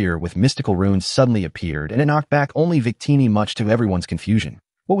translucent barrier with mystical runes suddenly appeared, and it knocked back only Victini, much to everyone's confusion.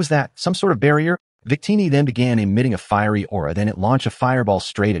 What was that? Some sort of barrier? Victini then began emitting a fiery aura, then it launched a fireball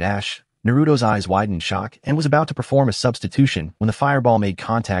straight at Ash. Naruto's eyes widened in shock and was about to perform a substitution when the fireball made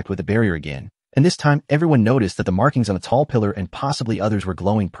contact with the barrier again. And this time, everyone noticed that the markings on the tall pillar and possibly others were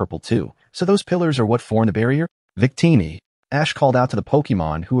glowing purple too. So those pillars are what form the barrier? Victini. Ash called out to the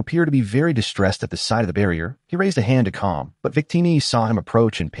Pokemon, who appeared to be very distressed at the sight of the barrier. He raised a hand to calm, but Victini saw him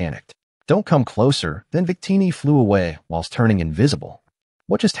approach and panicked. Don't come closer. Then Victini flew away whilst turning invisible.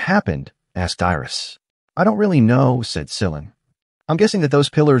 What just happened? Asked Iris. I don't really know, said Sillin. I'm guessing that those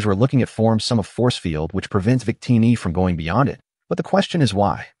pillars were looking at form some of force field which prevents Victini from going beyond it. But the question is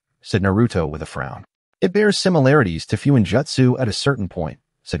why, said Naruto with a frown. It bears similarities to Fuinjutsu at a certain point,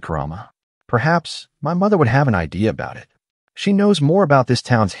 said Kurama. Perhaps my mother would have an idea about it. She knows more about this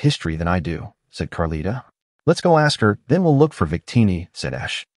town's history than I do, said Carlita. Let's go ask her, then we'll look for Victini, said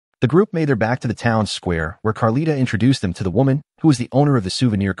Ash. The group made their back to the town square, where Carlita introduced them to the woman, who was the owner of the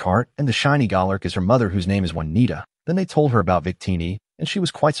souvenir cart, and the shiny Galark is her mother, whose name is Juanita. Then they told her about Victini, and she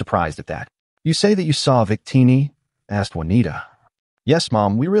was quite surprised at that. You say that you saw Victini? Asked Juanita. Yes,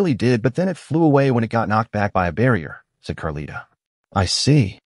 Mom, we really did, but then it flew away when it got knocked back by a barrier, said Carlita. I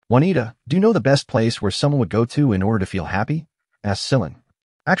see. Juanita, do you know the best place where someone would go to in order to feel happy? Asked Sillin.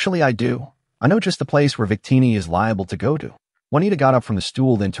 Actually, I do. I know just the place where Victini is liable to go to. Juanita got up from the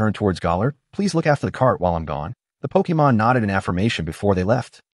stool, then turned towards Galar. Please look after the cart while I'm gone. The Pokemon nodded in affirmation before they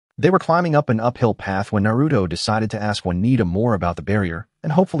left. They were climbing up an uphill path when Naruto decided to ask Juanita more about the barrier,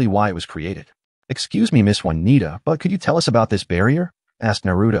 and hopefully why it was created. Excuse me, Miss Juanita, but could you tell us about this barrier? Asked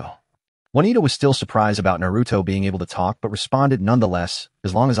Naruto. Juanita was still surprised about Naruto being able to talk, but responded nonetheless.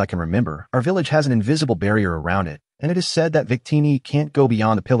 As long as I can remember, our village has an invisible barrier around it, and it is said that Victini can't go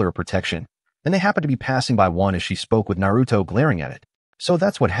beyond the pillar of protection. And they happened to be passing by one as she spoke with Naruto glaring at it. So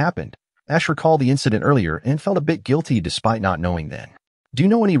that's what happened. Ash recalled the incident earlier and felt a bit guilty despite not knowing then. Do you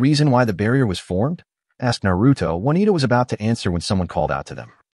know any reason why the barrier was formed? Asked Naruto. Juanita was about to answer when someone called out to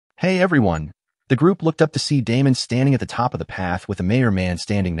them. Hey everyone. The group looked up to see Damon standing at the top of the path with the mayor man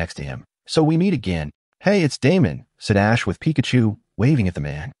standing next to him. So we meet again. Hey, it's Damon, said Ash with Pikachu, waving at the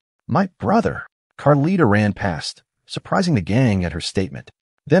man. My brother. Carlita ran past, surprising the gang at her statement.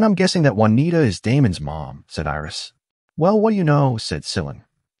 Then I'm guessing that Juanita is Damon's mom, said Iris. Well, what do you know, said Sillin.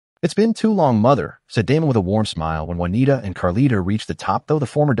 It's been too long, mother, said Damon with a warm smile when Juanita and Carlita reached the top, though the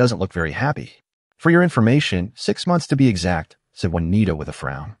former doesn't look very happy. For your information, 6 months to be exact, said Juanita with a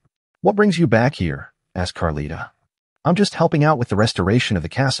frown. What brings you back here? Asked Carlita. I'm just helping out with the restoration of the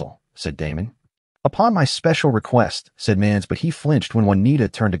castle, said Damon. Upon my special request, said Mans, but he flinched when Juanita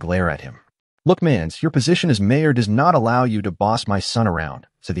turned to glare at him. Look, Mans, your position as mayor does not allow you to boss my son around,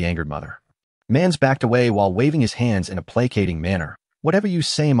 said the angered mother. Mans backed away while waving his hands in a placating manner. Whatever you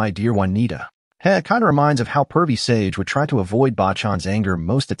say, my dear Juanita. It kinda reminds of how Pervy Sage would try to avoid Bachan's anger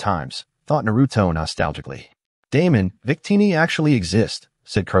most at times, thought Naruto nostalgically. Damon, Victini actually exist,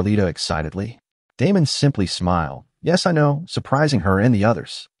 said Carlita excitedly. Damon simply smiled. Yes, I know, surprising her and the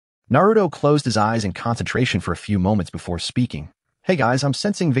others. Naruto closed his eyes in concentration for a few moments before speaking. Hey guys, I'm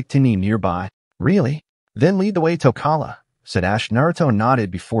sensing Victini nearby. Really? Then lead the way, Tokala, said Ash. Naruto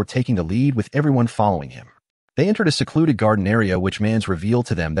nodded before taking the lead with everyone following him. They entered a secluded garden area which Mans revealed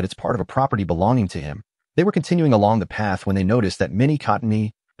to them that it's part of a property belonging to him. They were continuing along the path when they noticed that many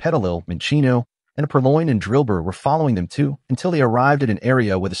Cottony, Petalil, Minchino, and a Purloin and Drillbur were following them too, until they arrived at an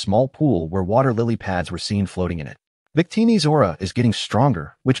area with a small pool where water lily pads were seen floating in it. Victini's aura is getting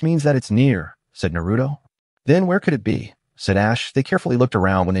stronger, which means that it's near, said Naruto. Then where could it be? Said Ash. They carefully looked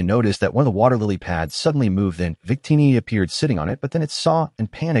around when they noticed that one of the water lily pads suddenly moved. Then Victini appeared sitting on it, but then it saw and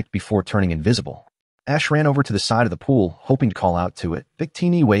panicked before turning invisible. Ash ran over to the side of the pool, hoping to call out to it.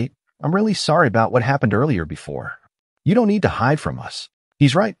 Victini, wait. I'm really sorry about what happened earlier before. You don't need to hide from us.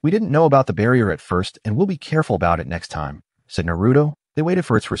 He's right. We didn't know about the barrier at first, and we'll be careful about it next time, said Naruto. They waited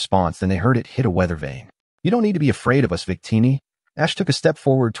for its response, then they heard it hit a weather vane. You don't need to be afraid of us, Victini. Ash took a step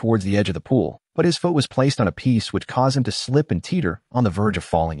forward towards the edge of the pool, but his foot was placed on a piece which caused him to slip and teeter on the verge of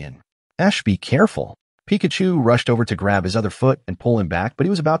falling in. Ash, be careful. Pikachu rushed over to grab his other foot and pull him back, but he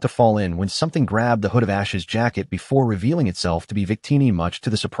was about to fall in when something grabbed the hood of Ash's jacket before revealing itself to be Victini, much to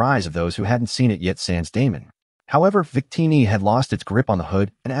the surprise of those who hadn't seen it yet sans Damon. However, Victini had lost its grip on the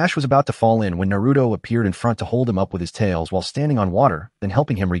hood, and Ash was about to fall in when Naruto appeared in front to hold him up with his tails while standing on water, then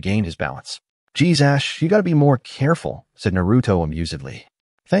helping him regain his balance. Geez, Ash, you gotta be more careful, said Naruto amusedly.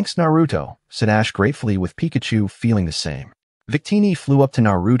 Thanks, Naruto, said Ash gratefully with Pikachu feeling the same. Victini flew up to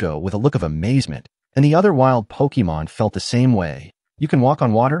Naruto with a look of amazement, and the other wild Pokemon felt the same way. You can walk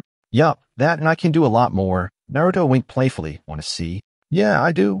on water? Yup, that and I can do a lot more. Naruto winked playfully. Wanna see? Yeah,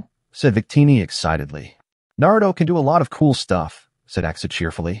 I do, said Victini excitedly. Naruto can do a lot of cool stuff, said Axa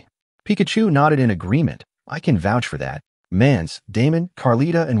cheerfully. Pikachu nodded in agreement. I can vouch for that. Mans, Damon,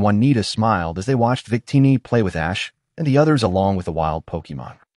 Carlita, and Juanita smiled as they watched Victini play with Ash and the others along with the wild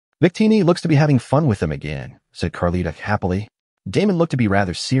Pokemon. Victini looks to be having fun with them again, said Carlita happily. Damon looked to be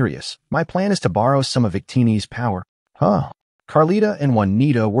rather serious. My plan is to borrow some of Victini's power. Huh. Carlita and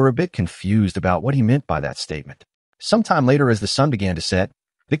Juanita were a bit confused about what he meant by that statement. Sometime later, as the sun began to set,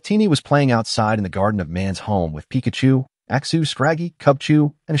 Victini was playing outside in the garden of Man's home with Pikachu, Axu, Scraggy,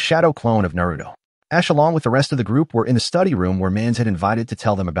 Cubchoo, and a shadow clone of Naruto. Ash, along with the rest of the group, were in the study room where Mans had invited to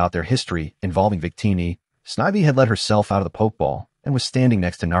tell them about their history involving Victini. Snivy had let herself out of the Pokeball and was standing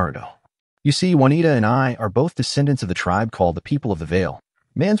next to Naruto. You see, Juanita and I are both descendants of the tribe called the People of the Vale.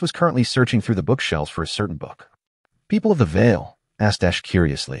 Mans was currently searching through the bookshelves for a certain book. People of the Vale? Asked Ash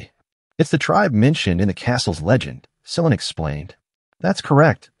curiously. It's the tribe mentioned in the castle's legend, Sillin explained. That's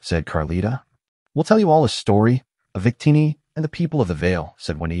correct, said Carlita. We'll tell you all a story of Victini and the People of the Vale,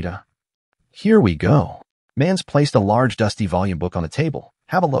 said Juanita. Here we go. Mans placed a large dusty volume book on the table.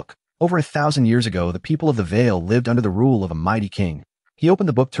 Have a look. Over 1,000 years ago, the people of the Vale lived under the rule of a mighty king. He opened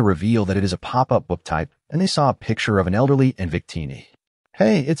the book to reveal that it is a pop-up book type, and they saw a picture of an elderly and Victini.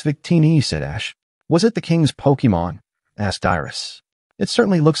 Hey, it's Victini, said Ash. Was it the king's Pokemon? Asked Iris. It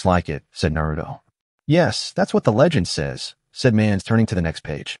certainly looks like it, said Naruto. Yes, that's what the legend says, said Mans, turning to the next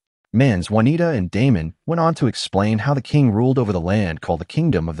page. Mans, Juanita, and Damon went on to explain how the king ruled over the land called the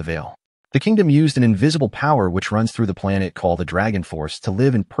Kingdom of the Vale. The kingdom used an invisible power which runs through the planet called the Dragon Force to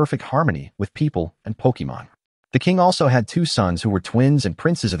live in perfect harmony with people and Pokemon. The king also had 2 sons who were twins and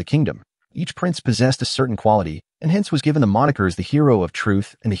princes of the kingdom. Each prince possessed a certain quality, and hence was given the monikers the Hero of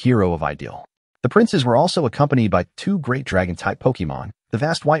Truth and the Hero of Ideal. The princes were also accompanied by two great dragon-type Pokemon. The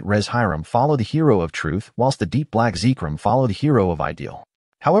vast white Reshiram followed the Hero of Truth, whilst the deep black Zekrom followed the Hero of Ideal.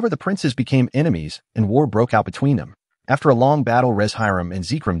 However, the princes became enemies, and war broke out between them. After a long battle, Reshiram and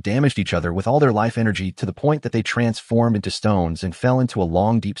Zekrom damaged each other with all their life energy to the point that they transformed into stones and fell into a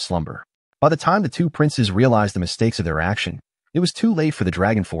long, deep slumber. By the time the two princes realized the mistakes of their action, it was too late, for the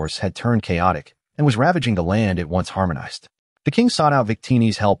Dragon Force had turned chaotic and was ravaging the land it once harmonized. The king sought out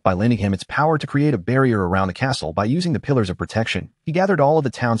Victini's help by lending him its power to create a barrier around the castle by using the Pillars of Protection. He gathered all of the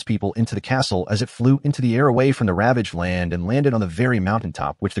townspeople into the castle as it flew into the air away from the ravaged land and landed on the very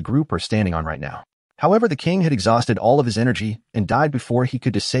mountaintop which the group are standing on right now. However, the king had exhausted all of his energy and died before he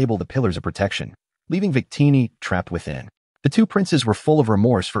could disable the Pillars of Protection, leaving Victini trapped within. The two princes were full of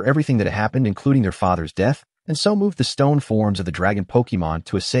remorse for everything that had happened, including their father's death, and so moved the stone forms of the dragon Pokemon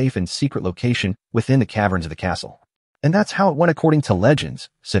to a safe and secret location within the caverns of the castle. And that's how it went according to legends,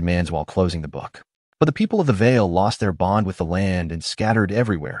 said Mans while closing the book. But the people of the Vale lost their bond with the land and scattered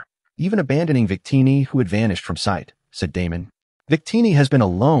everywhere, even abandoning Victini, who had vanished from sight, said Damon. Victini has been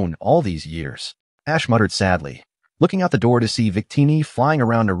alone all these years, Ash muttered sadly, looking out the door to see Victini flying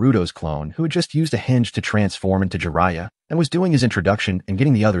around Naruto's clone, who had just used a hinge to transform into Jiraiya and was doing his introduction and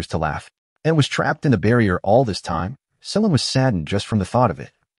getting the others to laugh, and was trapped in the barrier all this time. Sillin was saddened just from the thought of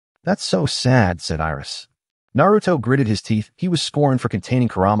it. That's so sad, said Iris. Naruto gritted his teeth. He was scorned for containing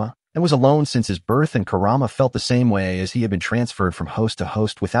Kurama and was alone since his birth, and Kurama felt the same way as he had been transferred from host to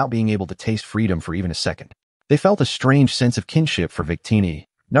host without being able to taste freedom for even a second. They felt a strange sense of kinship for Victini.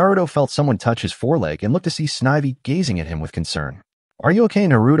 Naruto felt someone touch his foreleg and looked to see Snivy gazing at him with concern. Are you okay,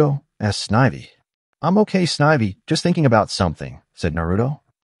 Naruto? Asked Snivy. I'm okay, Snivy, just thinking about something, said Naruto.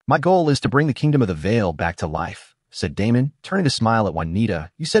 My goal is to bring the Kingdom of the Vale back to life, said Damon, turning to smile at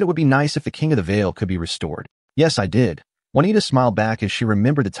Juanita. You said it would be nice if the King of the Vale could be restored. Yes, I did. Juanita smiled back as she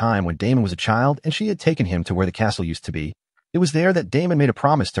remembered the time when Damon was a child and she had taken him to where the castle used to be. It was there that Damon made a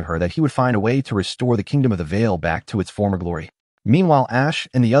promise to her that he would find a way to restore the Kingdom of the Vale back to its former glory. Meanwhile, Ash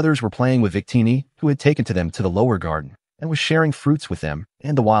and the others were playing with Victini, who had taken to them to the lower garden and was sharing fruits with them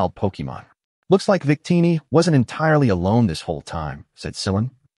and the wild Pokemon. Looks like Victini wasn't entirely alone this whole time, said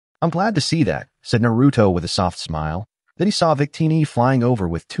Sillin. I'm glad to see that, said Naruto with a soft smile. Then he saw Victini flying over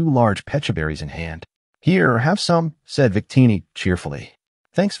with two large pecha berries in hand. Here, have some, said Victini cheerfully.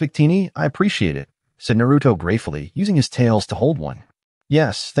 Thanks, Victini, I appreciate it, said Naruto gratefully, using his tails to hold one.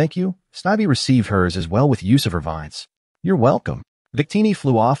 Yes, thank you. Snivy received hers as well with use of her vines. You're welcome. Victini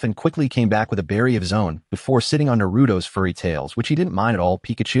flew off and quickly came back with a berry of his own before sitting on Naruto's furry tails, which he didn't mind at all.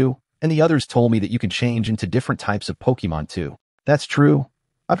 Pikachu and the others told me that you can change into different types of Pokemon too. That's true.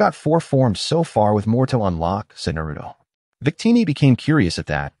 I've got 4 forms so far with more to unlock, said Naruto. Victini became curious at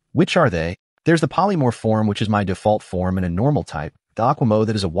that. Which are they? There's the Polymorph form, which is my default form in a normal type, the Aqua mode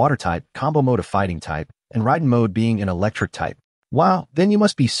that is a water type, Combo mode a fighting type, and Raiden mode being an electric type. Wow, then you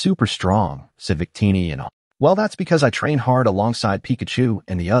must be super strong, said Victini and all. Well, that's because I train hard alongside Pikachu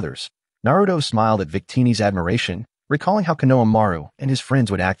and the others. Naruto smiled at Victini's admiration, recalling how Konohamaru and his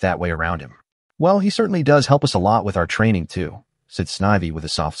friends would act that way around him. Well, he certainly does help us a lot with our training too, said Snivy with a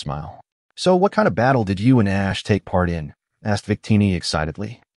soft smile. So what kind of battle did you and Ash take part in? Asked Victini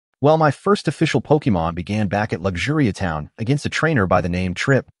excitedly. Well, my first official Pokemon began back at Luxuria Town against a trainer by the name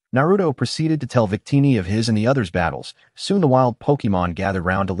Trip. Naruto proceeded to tell Victini of his and the others' battles. Soon the wild Pokemon gathered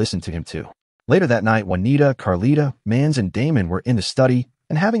round to listen to him too. Later that night, Juanita, Carlita, Mans, and Damon were in the study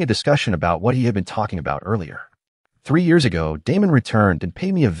and having a discussion about what he had been talking about earlier. 3 years ago, Damon returned and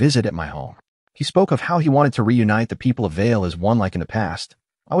paid me a visit at my home. He spoke of how he wanted to reunite the people of Vale as one like in the past.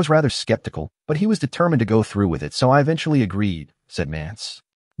 I was rather skeptical, but he was determined to go through with it, so I eventually agreed, said Mance.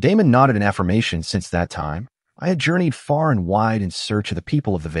 Damon nodded in affirmation. Since that time, I had journeyed far and wide in search of the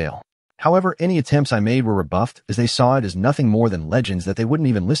people of the Vale. However, any attempts I made were rebuffed as they saw it as nothing more than legends that they wouldn't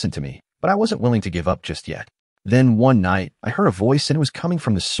even listen to me, but I wasn't willing to give up just yet. Then one night, I heard a voice and it was coming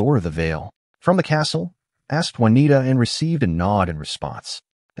from the soar of the Vale. From the castle? Asked Juanita and received a nod in response.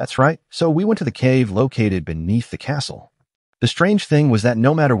 That's right, so we went to the cave located beneath the castle. The strange thing was that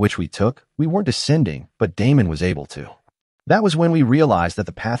no matter which we took, we weren't descending, but Damon was able to. That was when we realized that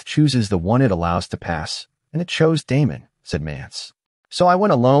the path chooses the one it allows to pass, and it chose Damon, said Mance. So I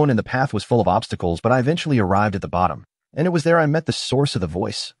went alone and the path was full of obstacles, but I eventually arrived at the bottom, and it was there I met the source of the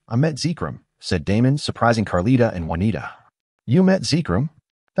voice. I met Zekrom, said Damon, surprising Carlita and Juanita. You met Zekrom?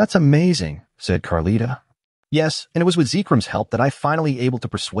 That's amazing, said Carlita. Yes, and it was with Zekrom's help that I finally able to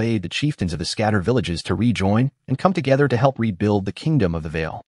persuade the chieftains of the scattered villages to rejoin and come together to help rebuild the kingdom of the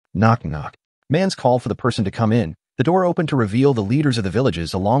Vale. Knock knock. Mans called for the person to come in. The door opened to reveal the leaders of the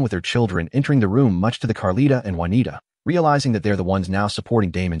villages along with their children entering the room, much to the Carlita and Juanita, realizing that they're the ones now supporting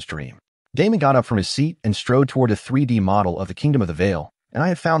Damon's dream. Damon got up from his seat and strode toward a 3D model of the Kingdom of the Veil, and I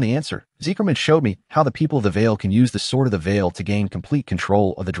had found the answer. Zekerman showed me how the people of the Veil can use the Sword of the Veil to gain complete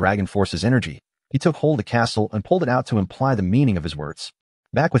control of the Dragon Force's energy. He took hold of the castle and pulled it out to imply the meaning of his words.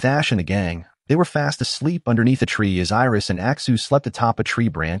 Back with Ash and the gang, they were fast asleep underneath a tree as Iris and Aksu slept atop a tree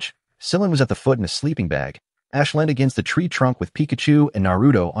branch. Sillin was at the foot in a sleeping bag. Ash leaned against the tree trunk with Pikachu and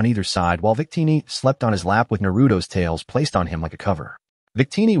Naruto on either side, while Victini slept on his lap with Naruto's tails placed on him like a cover.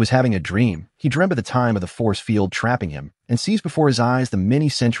 Victini was having a dream. He dreamt of the time of the force field trapping him, and sees before his eyes the many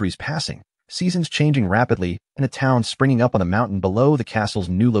centuries passing, seasons changing rapidly, and a town springing up on the mountain below the castle's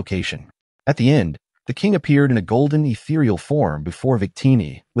new location. At the end, the king appeared in a golden, ethereal form before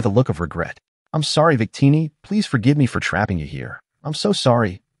Victini with a look of regret. "I'm sorry, Victini. Please forgive me for trapping you here. I'm so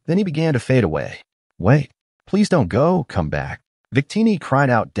sorry." Then he began to fade away. "Wait. Please don't go. Come back." Victini cried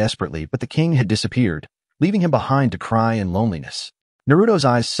out desperately, but the king had disappeared, leaving him behind to cry in loneliness. Naruto's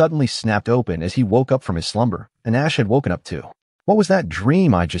eyes suddenly snapped open as he woke up from his slumber, and Ash had woken up too. "What was that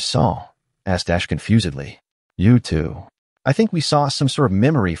dream I just saw?" asked Ash confusedly. "You too. I think we saw some sort of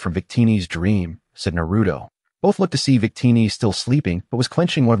memory from Victini's dream," said Naruto. Both looked to see Victini still sleeping, but was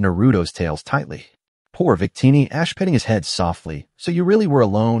clenching one of Naruto's tails tightly. "Poor Victini," Ash petting his head softly. "So you really were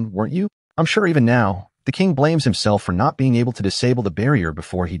alone, weren't you? I'm sure even now, the king blames himself for not being able to disable the barrier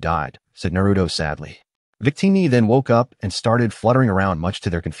before he died," said Naruto sadly. Victini then woke up and started fluttering around much to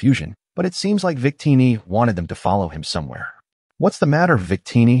their confusion, but it seems like Victini wanted them to follow him somewhere. "What's the matter,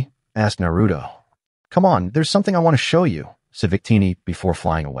 Victini?" asked Naruto. "Come on, there's something I want to show you," said Victini before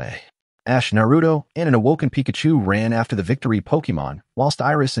flying away. Ash, Naruto, and an awoken Pikachu ran after the victory Pokemon, whilst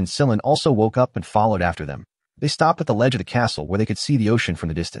Iris and Sillin also woke up and followed after them. They stopped at the ledge of the castle where they could see the ocean from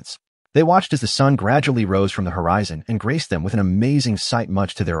the distance. They watched as the sun gradually rose from the horizon and graced them with an amazing sight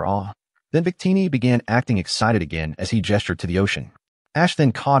much to their awe. Then Victini began acting excited again as he gestured to the ocean. Ash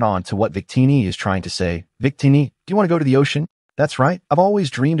then caught on to what Victini is trying to say. "Victini, do you want to go to the ocean?" "That's right, I've always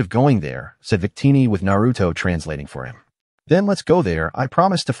dreamed of going there," said Victini with Naruto translating for him. "Then let's go there. I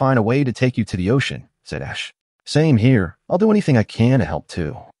promise to find a way to take you to the ocean," said Ash. "Same here. I'll do anything I can to help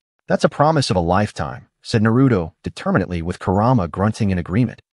too." "That's a promise of a lifetime," said Naruto determinedly, with Kurama grunting in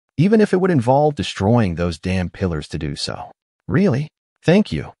agreement. "Even if it would involve destroying those damn pillars to do so." "Really?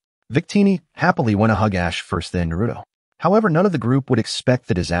 Thank you." Victini happily went to hug Ash first, then Naruto. However, none of the group would expect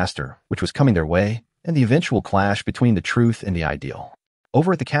the disaster, which was coming their way, and the eventual clash between the truth and the ideal.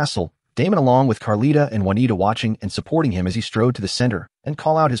 Over at the castle, Damon along with Carlita and Juanita watching and supporting him as he strode to the center and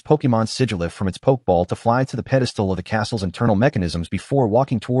call out his Pokemon Sigilif from its Pokeball to fly to the pedestal of the castle's internal mechanisms before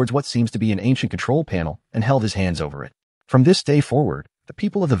walking towards what seems to be an ancient control panel and held his hands over it. From this day forward, the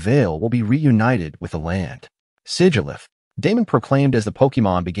people of the Vale will be reunited with the land. Sigilif, Damon proclaimed as the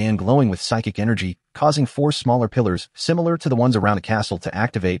Pokemon began glowing with psychic energy, causing 4 smaller pillars similar to the ones around the castle to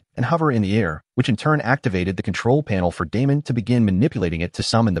activate and hover in the air, which in turn activated the control panel for Damon to begin manipulating it to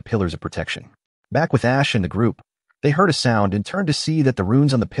summon the pillars of protection. Back with Ash and the group, they heard a sound and turned to see that the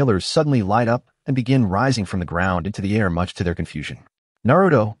runes on the pillars suddenly light up and begin rising from the ground into the air, much to their confusion.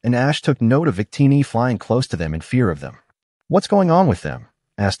 Naruto and Ash took note of Victini flying close to them in fear of them. "What's going on with them?"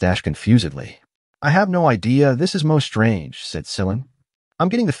 asked Ash confusedly. "I have no idea. This is most strange," said Sillin. "I'm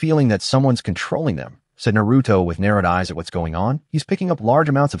getting the feeling that someone's controlling them," said Naruto with narrowed eyes at what's going on. "He's picking up large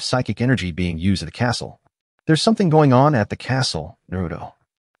amounts of psychic energy being used at the castle." "There's something going on at the castle, Naruto.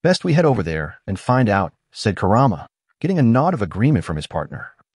 Best we head over there and find out," said Kurama, getting a nod of agreement from his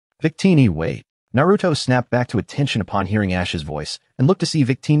partner. "Victini, wait." Naruto snapped back to attention upon hearing Ash's voice and looked to see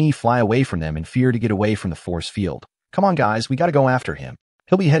Victini fly away from them in fear to get away from the force field. "Come on, guys, we gotta go after him.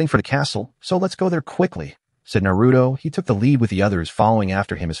 He'll be heading for the castle, so let's go there quickly," said Naruto. He took the lead with the others following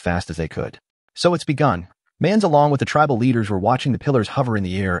after him as fast as they could. So it's begun. Mans along with the tribal leaders were watching the pillars hover in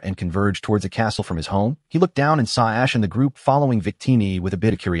the air and converge towards the castle from his home. He looked down and saw Ash and the group following Victini with a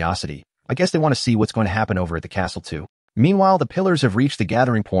bit of curiosity. I guess they want to see what's going to happen over at the castle too. Meanwhile, the pillars have reached the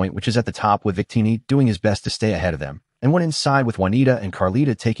gathering point, which is at the top, with Victini doing his best to stay ahead of them, and went inside with Juanita and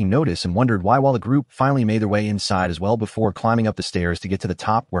Carlita taking notice and wondered why, while the group finally made their way inside as well before climbing up the stairs to get to the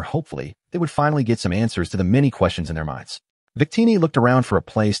top, where hopefully they would finally get some answers to the many questions in their minds. Victini looked around for a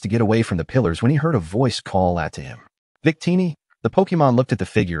place to get away from the pillars when he heard a voice call out to him. "Victini?" The Pokemon looked at the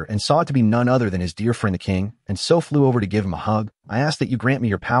figure and saw it to be none other than his dear friend the king, and so flew over to give him a hug. "I ask that you grant me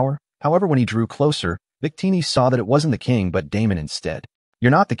your power." However, when he drew closer, Victini saw that it wasn't the king but Damon instead.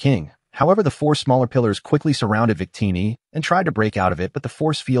 "You're not the king." However, the 4 smaller pillars quickly surrounded Victini and tried to break out of it, but the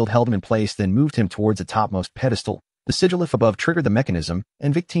force field held him in place, then moved him towards the topmost pedestal. The sigilif above triggered the mechanism,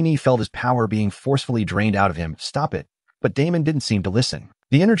 and Victini felt his power being forcefully drained out of him. Stop it. But Damon didn't seem to listen.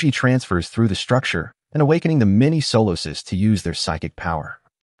 The energy transfers through the structure, and awakening the many Soloses to use their psychic power.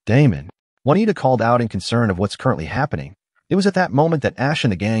 Damon. Juanita called out in concern of what's currently happening. It was at that moment that Ash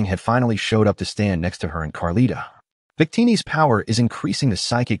and the gang had finally showed up to stand next to her and Carlita. Victini's power is increasing the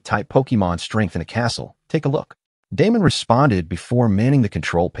psychic-type Pokemon strength in the castle. Take a look. Damon responded before manning the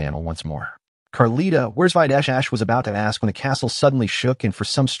control panel once more. Carlita, where's Videsh? Ash was about to ask when the castle suddenly shook and for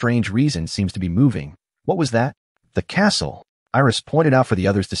some strange reason seems to be moving. What was that? The castle. Iris pointed out for the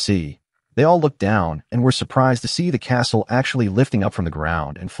others to see. They all looked down and were surprised to see the castle actually lifting up from the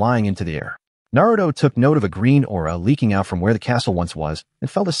ground and flying into the air. Naruto took note of a green aura leaking out from where the castle once was and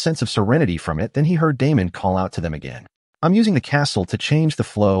felt a sense of serenity from it. Then he heard Damon call out to them again. I'm using the castle to change the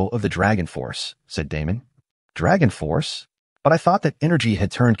flow of the Dragon Force, said Damon. Dragon Force? But I thought that energy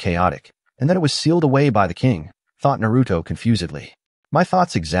had turned chaotic and that it was sealed away by the king, thought Naruto confusedly. My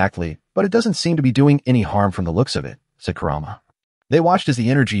thoughts exactly, but it doesn't seem to be doing any harm from the looks of it, said Kurama. They watched as the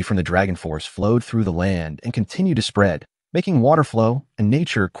energy from the Dragon Force flowed through the land and continued to spread, making water flow and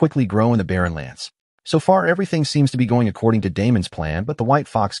nature quickly grow in the barren lands. So far, everything seems to be going according to Damon's plan, but the White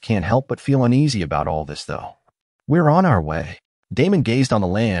Fox can't help but feel uneasy about all this, though. We're on our way. Damon gazed on the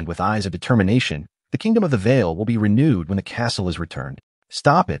land with eyes of determination. The Kingdom of the Vale will be renewed when the castle is returned.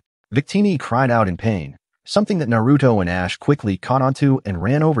 Stop it. Victini cried out in pain, something that Naruto and Ash quickly caught onto and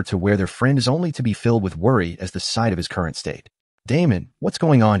ran over to where their friend is only to be filled with worry as the sight of his current state. Damon, what's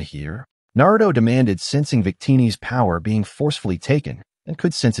going on here? Naruto demanded, sensing Victini's power being forcefully taken and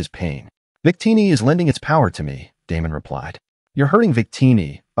could sense his pain. Victini is lending its power to me, Damon replied. You're hurting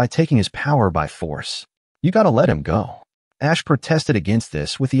Victini by taking his power by force. You gotta let him go. Ash protested against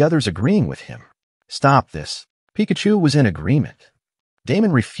this, with the others agreeing with him. Stop this. Pikachu was in agreement.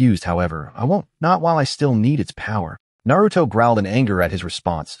 Damon refused, however. I won't, not while I still need its power. Naruto growled in anger at his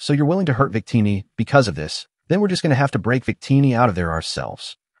response. So you're willing to hurt Victini because of this? Then we're just going to have to break Victini out of there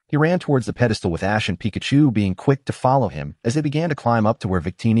ourselves. He ran towards the pedestal with Ash and Pikachu being quick to follow him as they began to climb up to where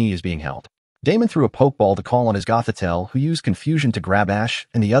Victini is being held. Damon threw a Pokeball to call on his Gothitelle, who used confusion to grab Ash,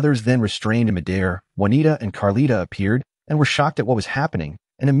 and the others then restrained in midair. Juanita and Carlita appeared and were shocked at what was happening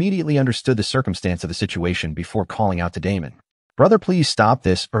and immediately understood the circumstance of the situation before calling out to Damon. Brother, please stop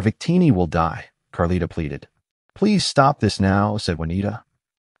this or Victini will die, Carlita pleaded. Please stop this now, said Juanita.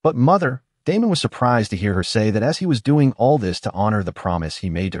 But mother, Damon was surprised to hear her say that as he was doing all this to honor the promise he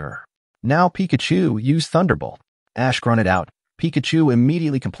made to her. Now Pikachu, use Thunderbolt. Ash grunted out. Pikachu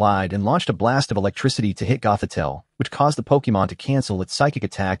immediately complied and launched a blast of electricity to hit Gothitelle, which caused the Pokemon to cancel its psychic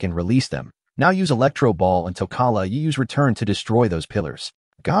attack and release them. Now use Electro Ball and Tokala, you use Return to destroy those pillars.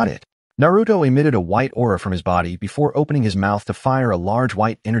 Got it. Naruto emitted a white aura from his body before opening his mouth to fire a large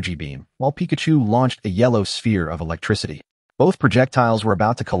white energy beam, while Pikachu launched a yellow sphere of electricity. Both projectiles were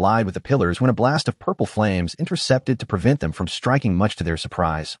about to collide with the pillars when a blast of purple flames intercepted to prevent them from striking, much to their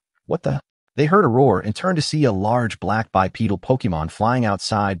surprise. What the? They heard a roar and turned to see a large black bipedal Pokemon flying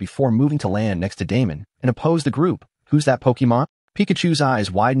outside before moving to land next to Damon and oppose the group. Who's that Pokemon? Pikachu's eyes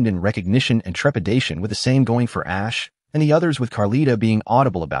widened in recognition and trepidation, with the same going for Ash, and the others with Carlita being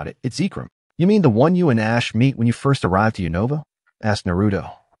audible about it. It's Zekrom. You mean the one you and Ash meet when you first arrived to Unova? Asked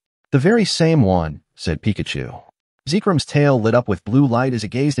Naruto. The very same one, said Pikachu. Zekrom's tail lit up with blue light as it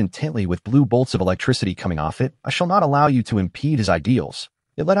gazed intently with blue bolts of electricity coming off it. I shall not allow you to impede his ideals.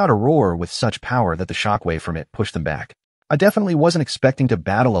 It let out a roar with such power that the shockwave from it pushed them back. I definitely wasn't expecting to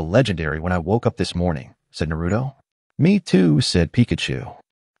battle a legendary when I woke up this morning, said Naruto. Me too, said Pikachu.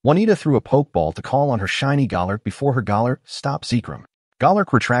 Juanita threw a Pokeball to call on her shiny Golurk before her Golurk stopped Zekrom.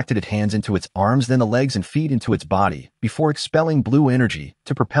 Golurk retracted its hands into its arms, then the legs and feet into its body, before expelling blue energy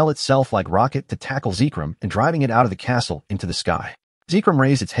to propel itself like rocket to tackle Zekrom and driving it out of the castle into the sky. Zekrom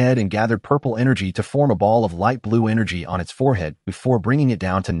raised its head and gathered purple energy to form a ball of light blue energy on its forehead before bringing it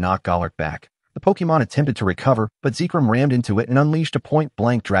down to knock Golurk back. The Pokemon attempted to recover, but Zekrom rammed into it and unleashed a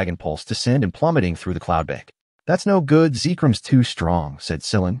point-blank Dragon Pulse to send him plummeting through the cloud bank. That's no good, Zekrom's too strong, said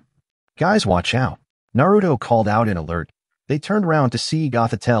Sillin. Guys, watch out. Naruto called out in alert. They turned around to see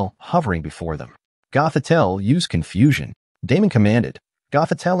Gothitelle hovering before them. Gothitelle, use confusion. Damon commanded.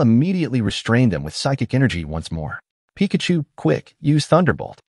 Gothitelle immediately restrained them with psychic energy once more. Pikachu, quick, use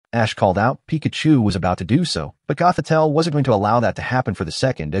Thunderbolt. Ash called out. Pikachu was about to do so, but Gothitelle wasn't going to allow that to happen for the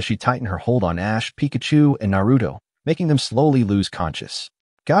second as she tightened her hold on Ash, Pikachu, and Naruto, making them slowly lose conscious.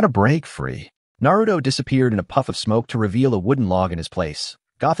 Gotta break free. Naruto disappeared in a puff of smoke to reveal a wooden log in his place.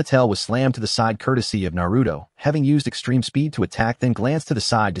 Gothitelle was slammed to the side courtesy of Naruto, having used extreme speed to attack, then glanced to the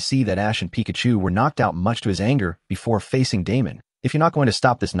side to see that Ash and Pikachu were knocked out, much to his anger, before facing Damon. If you're not going to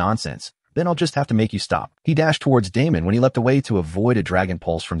stop this nonsense, Then I'll just have to make you stop. He dashed towards Damon when he leapt away to avoid a dragon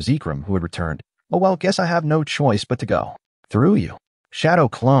pulse from Zekrom, who had returned. Oh well, guess I have no choice but to go. Through you. Shadow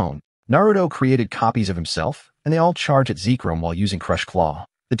Clone. Naruto created copies of himself, and they all charge at Zekrom while using Crush Claw.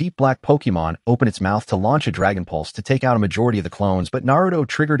 The deep black Pokemon opened its mouth to launch a Dragon Pulse to take out a majority of the clones, but Naruto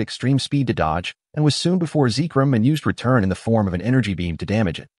triggered extreme speed to dodge, and was soon before Zekrom and used Return in the form of an energy beam to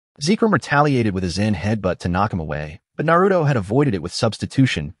damage it. Zekrom retaliated with a Zen headbutt to knock him away, but Naruto had avoided it with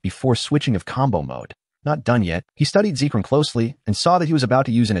Substitution before switching of combo mode. Not done yet, he studied Zekrom closely and saw that he was about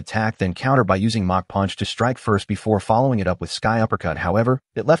to use an attack, then counter by using Mach Punch to strike first before following it up with Sky Uppercut. However,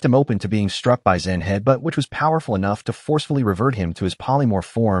 it left him open to being struck by Zen Headbutt, which was powerful enough to forcefully revert him to his polymorph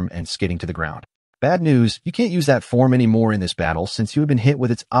form and skidding to the ground. Bad news, you can't use that form anymore in this battle since you have been hit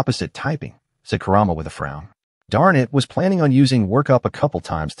with its opposite typing, said Kurama with a frown. Darn it, was planning on using Work Up a couple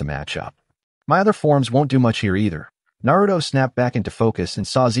times to match up. My other forms won't do much here either. Naruto snapped back into focus and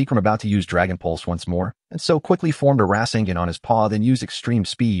saw Zekrom about to use Dragon Pulse once more, and so quickly formed a Rasengan on his paw, then used extreme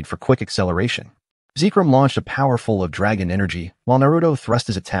speed for quick acceleration. Zekrom launched a power full of dragon energy, while Naruto thrust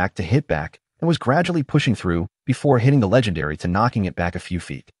his attack to hit back and was gradually pushing through before hitting the legendary to knocking it back a few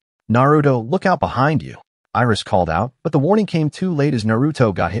feet. Naruto, look out behind you, Iris called out, but the warning came too late as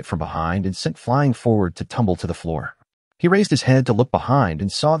Naruto got hit from behind and sent flying forward to tumble to the floor. He raised his head to look behind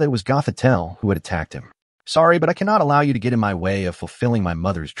and saw that it was Gothitelle who had attacked him. Sorry, but I cannot allow you to get in my way of fulfilling my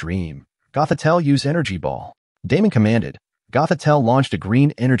mother's dream. Gothitelle, use Energy Ball. Damon commanded. Gothitelle launched a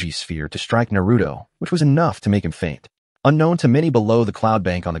green energy sphere to strike Naruto, which was enough to make him faint. Unknown to many below the cloud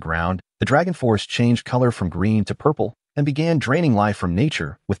bank on the ground, the Dragon Force changed color from green to purple and began draining life from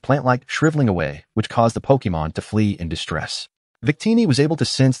nature, with plant-like shriveling away, which caused the Pokemon to flee in distress. Victini was able to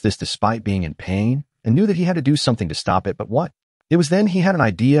sense this despite being in pain, and knew that he had to do something to stop it, but what? It was then he had an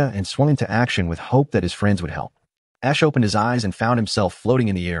idea and swung into action with hope that his friends would help. Ash opened his eyes and found himself floating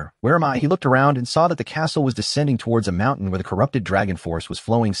in the air. Where am I? He looked around and saw that the castle was descending towards a mountain where the corrupted dragon force was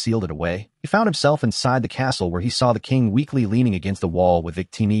flowing, sealed it away. He found himself inside the castle where he saw the king weakly leaning against the wall with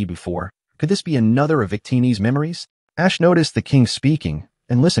Victini before. Could this be another of Victini's memories? Ash noticed the king speaking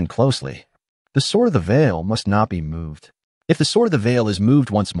and listened closely. The Sword of the Veil must not be moved. If the Sword of the Veil is moved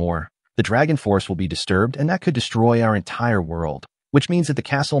once more, the dragon force will be disturbed, and that could destroy our entire world, which means that the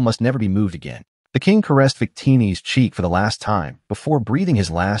castle must never be moved again. The king caressed Victini's cheek for the last time before breathing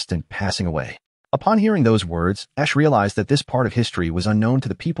his last and passing away. Upon hearing those words, Ash realized that this part of history was unknown to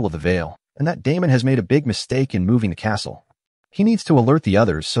the people of the Vale, and that Damon has made a big mistake in moving the castle. He needs to alert the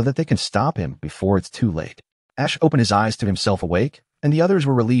others so that they can stop him before it's too late. Ash opened his eyes to himself awake, and the others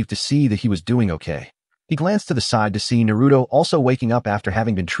were relieved to see that he was doing okay. He glanced to the side to see Naruto also waking up after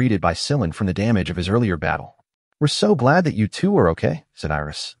having been treated by Sillin from the damage of his earlier battle. We're so glad that you two are okay, said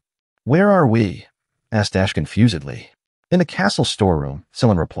Iris. Where are we? Asked Ash confusedly. In the castle storeroom,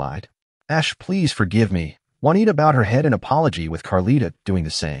 Sillin replied. Ash, please forgive me. Juanita bowed her head in apology, with Carlita doing the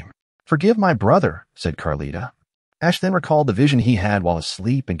same. Forgive my brother, said Carlita. Ash then recalled the vision he had while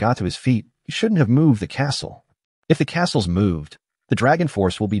asleep and got to his feet. He shouldn't have moved the castle. If the castle's moved, the dragon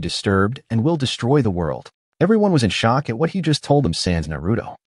force will be disturbed and will destroy the world. Everyone was in shock at what he just told them, sans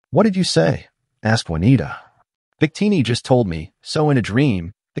Naruto. What did you say? Asked Juanita. Victini just told me, so in a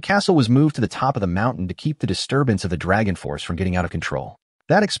dream, the castle was moved to the top of the mountain to keep the disturbance of the dragon force from getting out of control.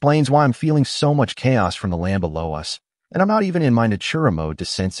 That explains why I'm feeling so much chaos from the land below us, and I'm not even in my Natura mode to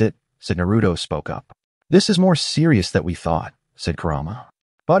sense it, said Naruto spoke up. This is more serious than we thought, said Kurama.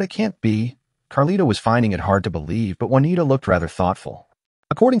 But it can't be. Carlita was finding it hard to believe, but Juanita looked rather thoughtful.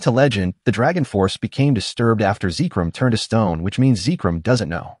 According to legend, the dragon force became disturbed after Zekrom turned to stone, which means Zekrom doesn't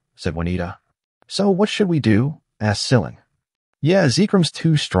know, said Juanita. So what should we do? Asked Sillin. Yeah, Zekrom's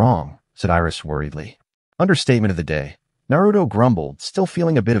too strong, said Iris worriedly. Understatement of the day. Naruto grumbled, still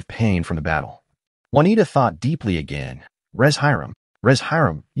feeling a bit of pain from the battle. Juanita thought deeply again. Reshiram.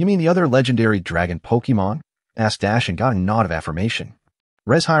 Reshiram, you mean the other legendary dragon Pokemon? Asked Ash and got a nod of affirmation.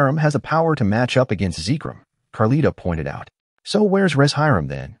 Reshiram has the power to match up against Zekrom, Carlita pointed out. So where's Reshiram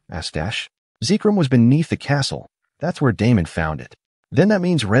then? Asked Ash. Zekrom was beneath the castle. That's where Damon found it. Then that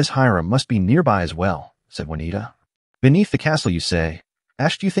means Reshiram must be nearby as well, said Juanita. Beneath the castle, you say?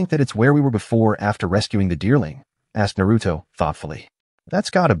 Ash, do you think that it's where we were before after rescuing the deerling? Asked Naruto thoughtfully. That's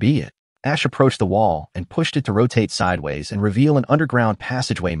gotta be it. Ash approached the wall and pushed it to rotate sideways and reveal an underground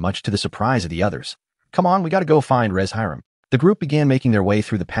passageway, much to the surprise of the others. Come on, we gotta go find Reshiram. The group began making their way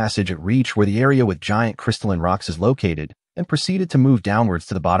through the passage at reach where the area with giant crystalline rocks is located and proceeded to move downwards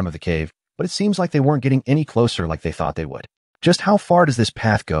to the bottom of the cave, but it seems like they weren't getting any closer like they thought they would. Just how far does this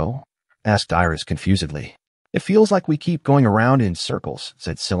path go? Asked Iris confusedly. It feels like we keep going around in circles,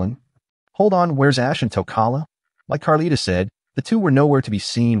 said Sillin. Hold on, where's Ash and Tokala? Like Carlita said, The two were nowhere to be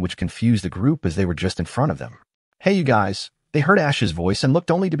seen, which confused the group as they were just in front of them. Hey you guys, they heard Ash's voice and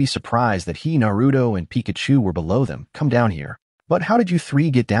looked only to be surprised that he, Naruto, and Pikachu were below them. Come down here. But how did you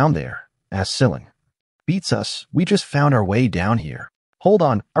three get down there? Asked Sillin. Beats us, we just found our way down here. Hold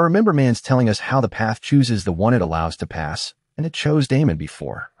on, I remember Man's telling us how the path chooses the one it allows to pass, and it chose Damon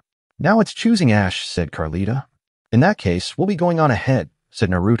before. Now it's choosing Ash, said Carlita. In that case, we'll be going on ahead, said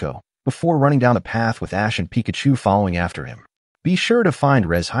Naruto, before running down the path with Ash and Pikachu following after him. Be sure to find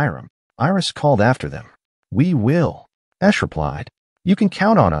Hiram. Iris called after them. We will, Ash replied. You can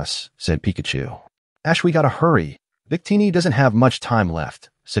count on us, said Pikachu. Ash, we gotta hurry. Victini doesn't have much time left,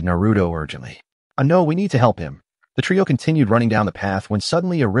 said Naruto urgently. I know, we need to help him. The trio continued running down the path when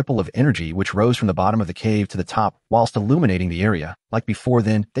suddenly a ripple of energy which rose from the bottom of the cave to the top whilst illuminating the area. Like before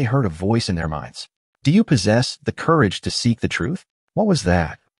then, they heard a voice in their minds. Do you possess the courage to seek the truth? What was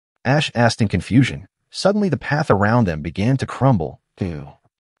that? Ash asked in confusion. Suddenly the path around them began to crumble. Ew.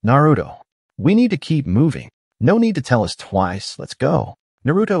 Naruto. We need to keep moving. No need to tell us twice. Let's go.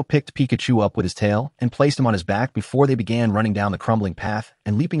 Naruto picked Pikachu up with his tail and placed him on his back before they began running down the crumbling path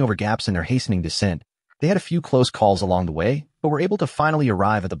and leaping over gaps in their hastening descent. They had a few close calls along the way, but were able to finally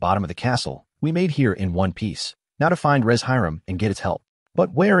arrive at the bottom of the castle. We made here in one piece. Now to find Hiram and get its help.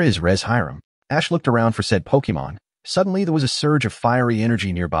 But where is Hiram? Ash looked around for said Pokemon. Suddenly there was a surge of fiery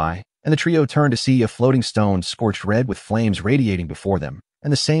energy nearby, and the trio turned to see a floating stone scorched red with flames radiating before them,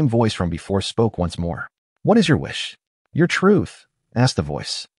 and the same voice from before spoke once more. What is your wish? Your truth, asked the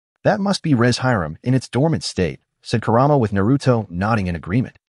voice. That must be Hiram in its dormant state, said Kurama with Naruto nodding in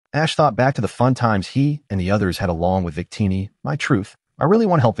agreement. Ash thought back to the fun times he and the others had along with Victini. My truth. I really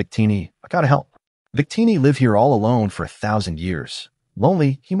want to help Victini. I gotta help. Victini lived here all alone for 1,000 years.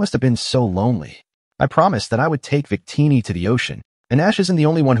 Lonely, he must have been so lonely. I promised that I would take Victini to the ocean, and Ash isn't the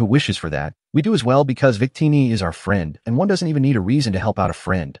only one who wishes for that. We do as well because Victini is our friend, and one doesn't even need a reason to help out a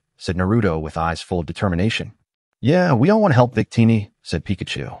friend, said Naruto with eyes full of determination. Yeah, we all want to help Victini, said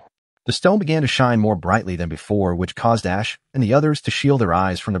Pikachu. The stone began to shine more brightly than before, which caused Ash and the others to shield their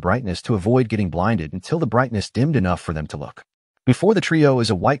eyes from the brightness to avoid getting blinded until the brightness dimmed enough for them to look. Before the trio is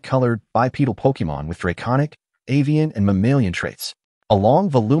a white-colored, bipedal Pokemon with draconic, avian, and mammalian traits. A long,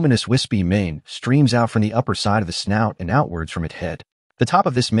 voluminous, wispy mane streams out from the upper side of the snout and outwards from its head. The top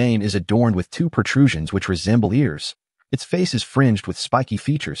of this mane is adorned with two protrusions which resemble ears. Its face is fringed with spiky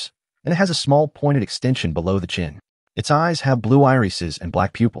features, and it has a small pointed extension below the chin. Its eyes have blue irises and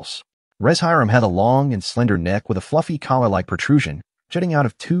black pupils. Hiram had a long and slender neck with a fluffy collar-like protrusion jutting out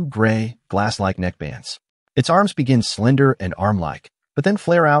of two gray, glass-like neckbands. Its arms begin slender and arm-like, but then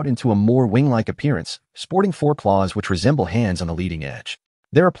flare out into a more wing-like appearance, sporting four claws which resemble hands on the leading edge.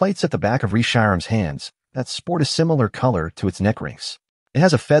 There are plates at the back of Hiram's hands that sport a similar color to its neck rings. It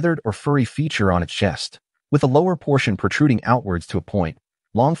has a feathered or furry feature on its chest, with the lower portion protruding outwards to a point.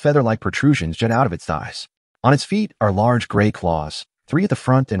 Long feather-like protrusions jut out of its thighs. On its feet are large gray claws, 3 at the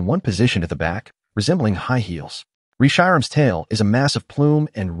front and 1 positioned at the back, resembling high heels. Hiram's tail is a mass of plume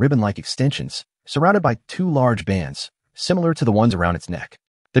and ribbon-like extensions, surrounded by 2 large bands, similar to the ones around its neck.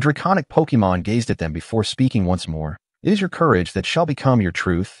 The draconic Pokemon gazed at them before speaking once more. It is your courage that shall become your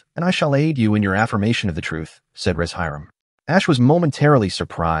truth, and I shall aid you in your affirmation of the truth, said Hiram. Ash was momentarily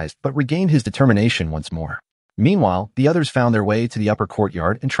surprised, but regained his determination once more. Meanwhile, the others found their way to the upper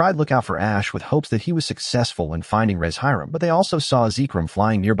courtyard and tried to look out for Ash with hopes that he was successful in finding Hiram, but they also saw Zekrom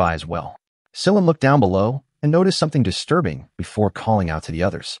flying nearby as well. Sillin looked down below and noticed something disturbing before calling out to the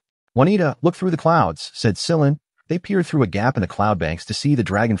others. Juanita, look through the clouds, said Sillin. They peered through a gap in the cloud banks to see the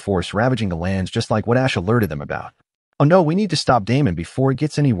dragon force ravaging the lands just like what Ash alerted them about. Oh no, we need to stop Damon before it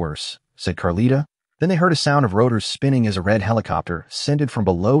gets any worse, said Carlita. Then they heard a sound of rotors spinning as a red helicopter ascended from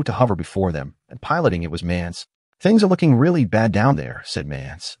below to hover before them, and piloting it was Mans. Things are looking really bad down there, said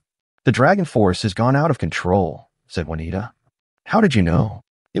Mans. The dragon force has gone out of control, said Juanita. How did you know?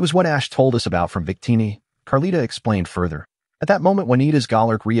 It was what Ash told us about from Victini, Carlita explained further. At that moment, Juanita's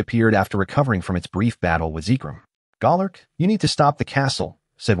Golurk reappeared after recovering from its brief battle with Zekrom. Golurk, you need to stop the castle,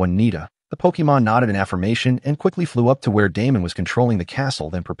 said Juanita. The Pokemon nodded in affirmation and quickly flew up to where Damon was controlling the castle,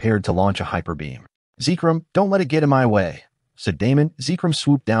 then prepared to launch a hyper beam. Zekrom, don't let it get in my way, said Damon. Zekrom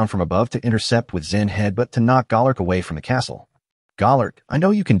swooped down from above to intercept with Zen Head but to knock Golurk away from the castle. Golurk, I know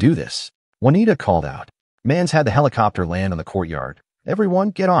you can do this, Juanita called out. Mans had the helicopter land on the courtyard.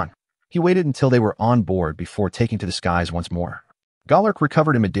 Everyone, get on. He waited until they were on board before taking to the skies once more. Golurk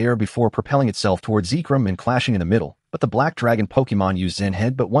recovered in midair before propelling itself towards Zekrom and clashing in the middle, but the black dragon Pokemon used Zen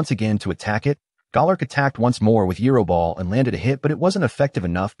Head but once again to attack it. Golurk attacked once more with Euro Ball and landed a hit, but it wasn't effective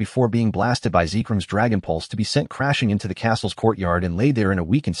enough before being blasted by Zekrom's Dragon Pulse to be sent crashing into the castle's courtyard and laid there in a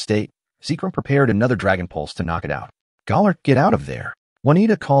weakened state. Zekrom prepared another Dragon Pulse to knock it out. Gallert, get out of there,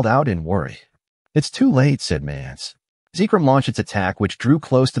 Juanita called out in worry. It's too late, said Mance. Zekrom launched its attack, which drew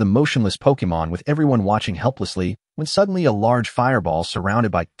close to the motionless Pokemon, with everyone watching helplessly, when suddenly a large fireball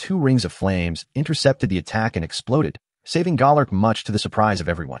surrounded by 2 rings of flames intercepted the attack and exploded, saving Gallert much to the surprise of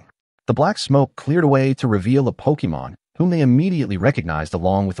everyone. The black smoke cleared away to reveal a Pokemon, whom they immediately recognized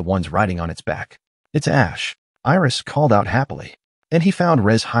along with the ones riding on its back. It's Ash, Iris called out happily. And he found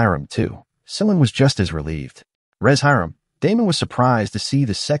Reshiram too. Sillin was just as relieved. Reshiram, Damon was surprised to see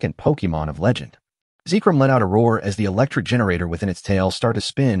the second Pokemon of legend. Zekrom let out a roar as the electric generator within its tail started to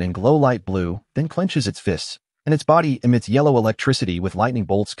spin and glow light blue, then clenches its fists, and its body emits yellow electricity with lightning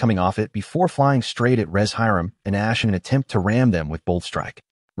bolts coming off it before flying straight at Reshiram and Ash in an attempt to ram them with Bolt Strike.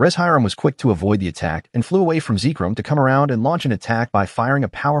 Reshiram was quick to avoid the attack and flew away from Zekrom to come around and launch an attack by firing a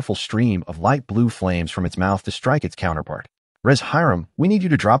powerful stream of light blue flames from its mouth to strike its counterpart. Reshiram, we need you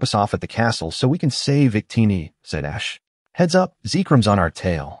to drop us off at the castle so we can save Victini, said Ash. Heads up, Zekrom's on our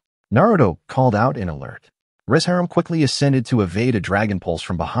tail, Naruto called out in alert. Reshiram quickly ascended to evade a Dragon Pulse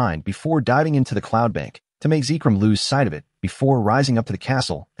from behind before diving into the cloud bank to make Zekrom lose sight of it before rising up to the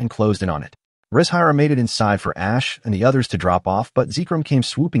castle and closed in on it. Reshiram made it inside for Ash and the others to drop off, but Zekrom came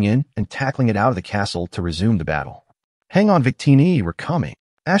swooping in and tackling it out of the castle to resume the battle. Hang on, Victini, we're coming.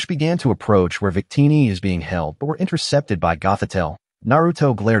 Ash began to approach where Victini is being held, but were intercepted by Gothitelle.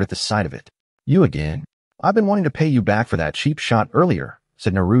 Naruto glared at the sight of it. You again? I've been wanting to pay you back for that cheap shot earlier,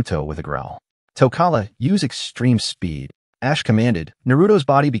 said Naruto with a growl. Tokala, use extreme speed, Ash commanded. Naruto's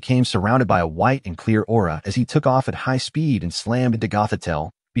body became surrounded by a white and clear aura as he took off at high speed and slammed into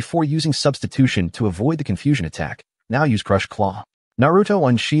Gothitelle before using substitution to avoid the confusion attack. Now use Crush Claw. Naruto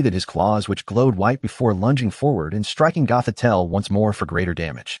unsheathed his claws, which glowed white, before lunging forward and striking Gothitelle once more for greater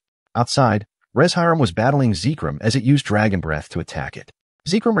damage. Outside, Reshiram was battling Zekrom as it used Dragon Breath to attack it.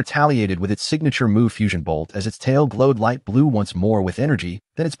 Zekrom retaliated with its signature move Fusion Bolt as its tail glowed light blue once more with energy,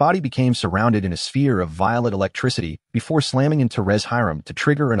 then its body became surrounded in a sphere of violet electricity before slamming into Reshiram to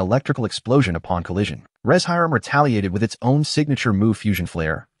trigger an electrical explosion upon collision. Reshiram retaliated with its own signature move Fusion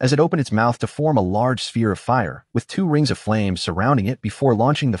Flare as it opened its mouth to form a large sphere of fire with 2 rings of flame surrounding it before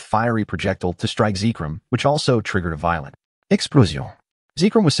launching the fiery projectile to strike Zekrom, which also triggered a violent explosion.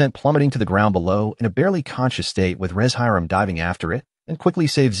 Zekrom was sent plummeting to the ground below in a barely conscious state, with Reshiram diving after it and quickly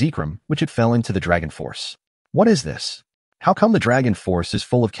saved Zekrom, which it fell into the Dragon Force. What is this? How come the Dragon Force is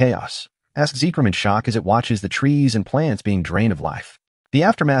full of chaos? Asked Zekrom in shock as it watches the trees and plants being drained of life. The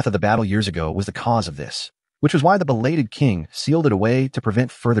aftermath of the battle years ago was the cause of this, which was why the belated king sealed it away to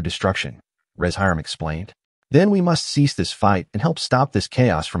prevent further destruction, Reshiram explained. Then we must cease this fight and help stop this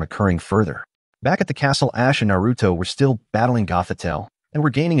chaos from occurring further. Back at the castle, Ash and Naruto were still battling Gothitelle and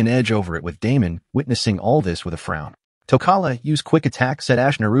were gaining an edge over it, with Damon witnessing all this with a frown. Tokala used Quick Attack, said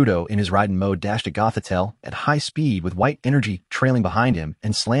Ash. Naruto, in his Raiden mode, dashed at Gothitelle at high speed with white energy trailing behind him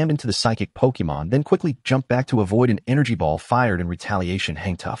and slammed into the psychic Pokemon, then quickly jumped back to avoid an energy ball fired in retaliation.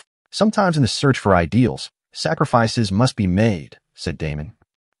 Hang tough. Sometimes in the search for ideals, sacrifices must be made, said Damon.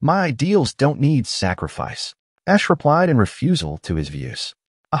 My ideals don't need sacrifice, Ash replied in refusal to his views.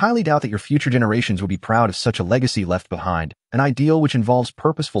 I highly doubt that your future generations will be proud of such a legacy left behind. An ideal which involves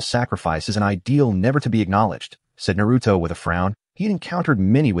purposeful sacrifice is an ideal never to be acknowledged, said Naruto with a frown. He had encountered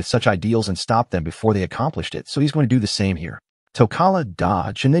many with such ideals and stopped them before they accomplished it, so he's going to do the same here. Tokala,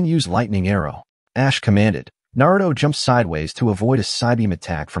 dodge and then use Lightning Arrow, Ash commanded. Naruto jumped sideways to avoid a side-beam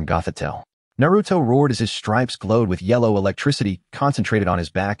attack from Gothitelle. Naruto roared as his stripes glowed with yellow electricity concentrated on his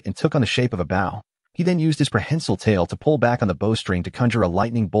back and took on the shape of a bow. He then used his prehensile tail to pull back on the bowstring to conjure a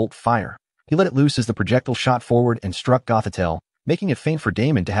lightning bolt fire. He let it loose as the projectile shot forward and struck Gothitelle, making it faint for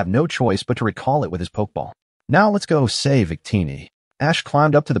Damon to have no choice but to recall it with his Pokeball. Now let's go save Victini. Ash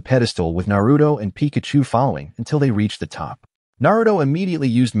climbed up to the pedestal with Naruto and Pikachu following until they reached the top. Naruto immediately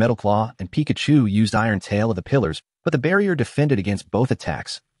used Metal Claw and Pikachu used Iron Tail of the pillars, but the barrier defended against both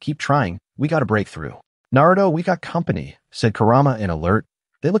attacks. Keep trying, we got a breakthrough. Naruto, we got company, said Kurama in alert.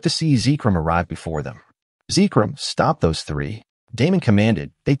 They looked to see Zekrom arrive before them. Zekrom, stop those 3. Damon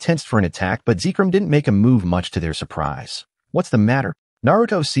commanded. They tensed for an attack, but Zekrom didn't make a move, much to their surprise. What's the matter?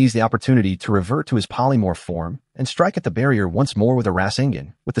 Naruto seized the opportunity to revert to his polymorph form and strike at the barrier once more with a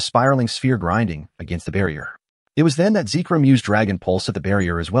Rasengan, with the spiraling sphere grinding against the barrier. It was then that Zekrom used Dragon Pulse at the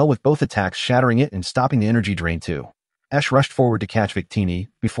barrier as well, with both attacks shattering it and stopping the energy drain too. Ash rushed forward to catch Victini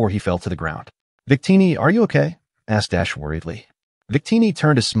before he fell to the ground. Victini, are you okay? Asked Ash worriedly. Victini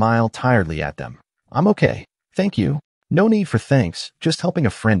turned to smile tiredly at them. I'm okay, thank you. No need for thanks, just helping a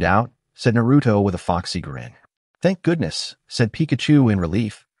friend out, said Naruto with a foxy grin. Thank goodness, said Pikachu in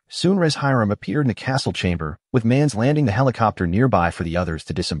relief. Soon Reshiram appeared in the castle chamber, with Mans landing the helicopter nearby for the others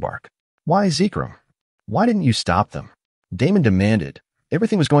to disembark. Why Zekrom? Why didn't you stop them? Damon demanded.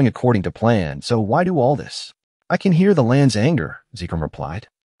 Everything was going according to plan, so why do all this? I can hear the land's anger, Zekrom replied.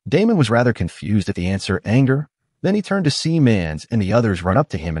 Damon was rather confused at the answer, anger. Then he turned to see Mans and the others run up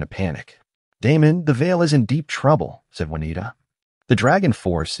to him in a panic. Damon, the Vale is in deep trouble, said Juanita. The dragon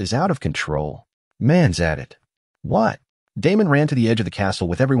force is out of control. Mans added. What? Damon ran to the edge of the castle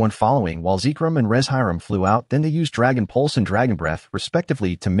with everyone following while Zekrom and Reshiram flew out. Then they used Dragon Pulse and Dragon Breath,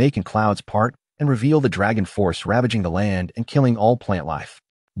 respectively, to make in clouds part and reveal the dragon force ravaging the land and killing all plant life.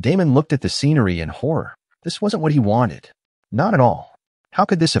 Damon looked at the scenery in horror. This wasn't what he wanted. Not at all. How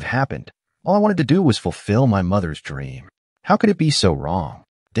could this have happened? All I wanted to do was fulfill my mother's dream. How could it be so wrong?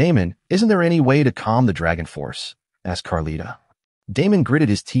 Damon, isn't there any way to calm the dragon force? Asked Carlita. Damon gritted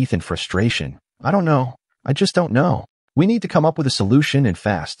his teeth in frustration. I don't know. I just don't know. We need to come up with a solution and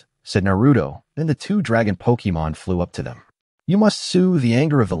fast, said Naruto. Then the two dragon Pokemon flew up to them. You must soothe the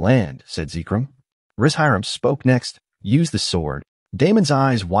anger of the land, said Zekrom. Reshiram spoke next. Use the sword. Damon's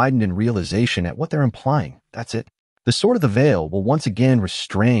eyes widened in realization at what they're implying. That's it. The Sword of the Vale will once again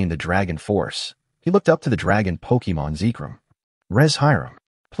restrain the dragon force. He looked up to the dragon Pokemon Zekrom. Reshiram,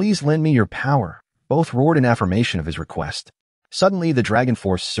 please lend me your power. Both roared in affirmation of his request. Suddenly, the dragon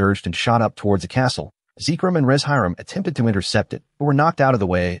force surged and shot up towards the castle. Zekrom and Reshiram attempted to intercept it, but were knocked out of the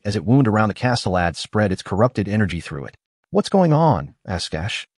way as it wound around the castle and spread its corrupted energy through it. What's going on? Asked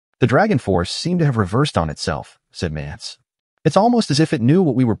Ash. The dragon force seemed to have reversed on itself, said Mance. It's almost as if it knew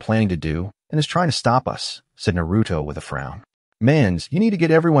what we were planning to do and is trying to stop us, said Naruto with a frown. Mans, you need to get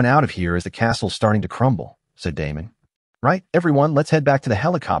everyone out of here as the castle's starting to crumble, said Damon. Right, everyone, let's head back to the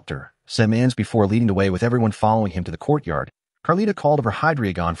helicopter, said Mans before leading the way with everyone following him to the courtyard. Carlita called over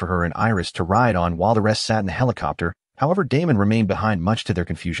Hydreigon for her and Iris to ride on while the rest sat in the helicopter. However, Damon remained behind much to their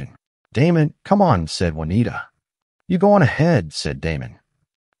confusion. Damon, come on, said Juanita. You go on ahead, said Damon.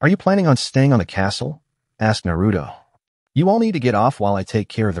 Are you planning on staying on the castle? Asked Naruto. You all need to get off while I take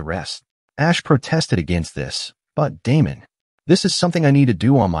care of the rest. Ash protested against this, but Damon, this is something I need to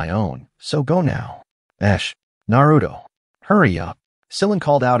do on my own, so go now. Ash, Naruto, hurry up. Sillin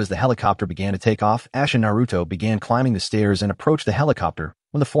called out as the helicopter began to take off. Ash and Naruto began climbing the stairs and approached the helicopter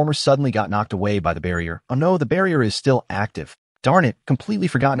when the former suddenly got knocked away by the barrier. Oh no, the barrier is still active. Darn it, completely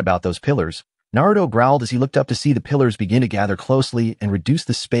forgotten about those pillars. Naruto growled as he looked up to see the pillars begin to gather closely and reduce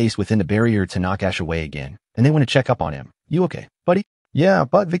the space within the barrier to knock Ash away again. And they went to check up on him. You okay, buddy? Yeah,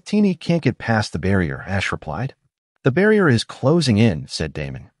 but Victini can't get past the barrier, Ash replied. The barrier is closing in, said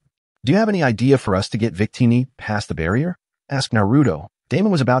Damon. Do you have any idea for us to get Victini past the barrier? Asked Naruto.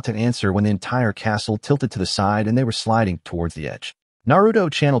 Damon was about to answer when the entire castle tilted to the side and they were sliding towards the edge. Naruto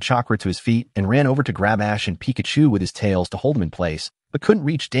channeled chakra to his feet and ran over to grab Ash and Pikachu with his tails to hold him in place, but couldn't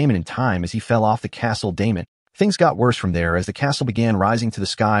reach Damon in time as he fell off the castle. Things got worse from there as the castle began rising to the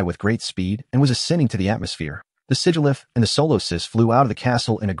sky with great speed and was ascending to the atmosphere. The Sigilif and the Solosis flew out of the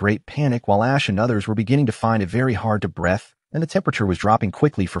castle in a great panic while Ash and others were beginning to find it very hard to breathe, and the temperature was dropping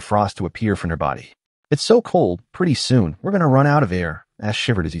quickly for frost to appear from their body. It's so cold, pretty soon we're gonna run out of air, Ash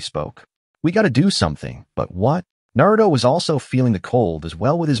shivered as he spoke. We gotta do something, but what? Naruto was also feeling the cold as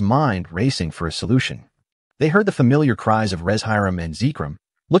well, with his mind racing for a solution. They heard the familiar cries of Reshiram and Zekrom,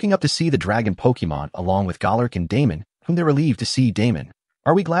 looking up to see the dragon Pokemon along with Galaric and Damon, whom they were relieved to see. Damon,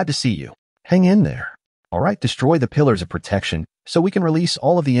 are we glad to see you? Hang in there. All right, destroy the pillars of protection so we can release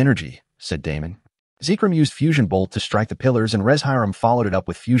all of the energy, said Damon. Zekrom used Fusion Bolt to strike the pillars and Reshiram followed it up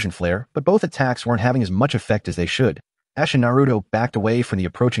with Fusion Flare, but both attacks weren't having as much effect as they should. Ash and Naruto backed away from the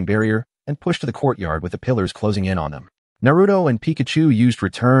approaching barrier and pushed to the courtyard with the pillars closing in on them. Naruto and Pikachu used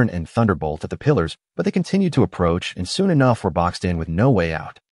Return and Thunderbolt at the pillars, but they continued to approach and soon enough were boxed in with no way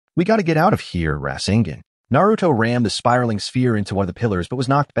out. We gotta get out of here, Rasengan. Naruto rammed the spiraling sphere into one of the pillars but was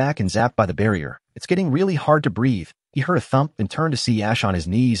knocked back and zapped by the barrier. It's getting really hard to breathe. He heard a thump and turned to see Ash on his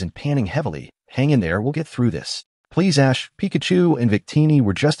knees and panting heavily. Hang in there, we'll get through this. Please, Ash. Pikachu and Victini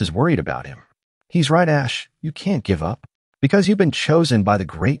were just as worried about him. He's right, Ash. You can't give up. Because you've been chosen by the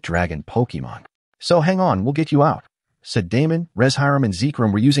great dragon Pokemon. So hang on, we'll get you out, said Damon. Reshiram and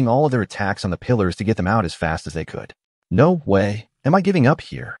Zekrom were using all of their attacks on the pillars to get them out as fast as they could. No way. Am I giving up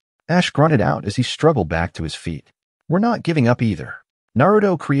here? Ash grunted out as he struggled back to his feet. We're not giving up either.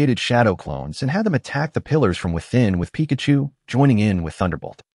 Naruto created shadow clones and had them attack the pillars from within, with Pikachu joining in with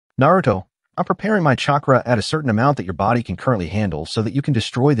Thunderbolt. Naruto, I'm preparing my chakra at a certain amount that your body can currently handle so that you can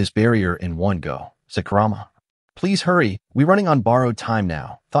destroy this barrier in one go, said Kurama. Please hurry, we're running on borrowed time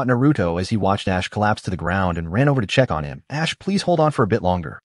now, thought Naruto as he watched Ash collapse to the ground and ran over to check on him. Ash, please hold on for a bit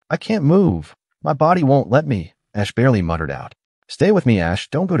longer. I can't move. My body won't let me, Ash barely muttered out. Stay with me, Ash,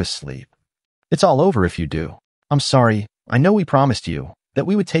 don't go to sleep. It's all over if you do. I'm sorry. I know we promised you that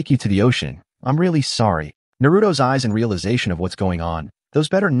we would take you to the ocean. I'm really sorry. Naruto's eyes in realization of what's going on. Those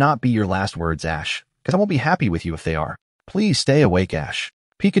better not be your last words, Ash, because I won't be happy with you if they are. Please stay awake, Ash.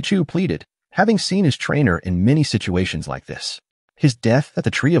 Pikachu pleaded, having seen his trainer in many situations like this. His death at the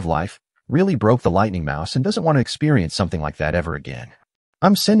Tree of Life really broke the lightning mouse and doesn't want to experience something like that ever again.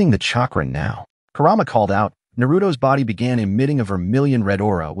 I'm sending the chakra now. Kurama called out. Naruto's body began emitting a vermilion red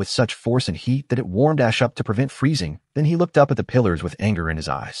aura with such force and heat that it warmed Ash up to prevent freezing. Then he looked up at the pillars with anger in his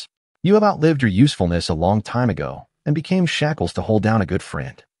eyes. You have outlived your usefulness a long time ago and became shackles to hold down a good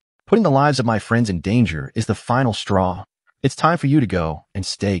friend. Putting the lives of my friends in danger is the final straw. It's time for you to go and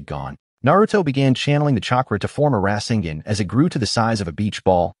stay gone. Naruto began channeling the chakra to form a Rasengan as it grew to the size of a beach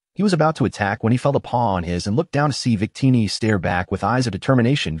ball. He was about to attack when he felt a paw on his and looked down to see Victini stare back with eyes of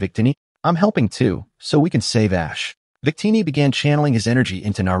determination. Victini, I'm helping too, so we can save Ash. Victini began channeling his energy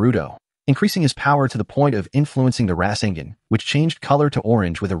into Naruto, increasing his power to the point of influencing the Rasengan, which changed color to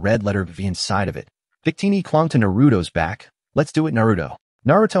orange with a red letter V inside of it. Victini clung to Naruto's back. Let's do it, Naruto.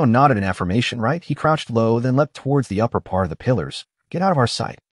 Naruto nodded in affirmation, right? He crouched low, then leapt towards the upper part of the pillars. Get out of our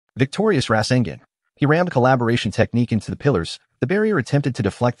sight. Victorious Rasengan. He rammed a collaboration technique into the pillars. The barrier attempted to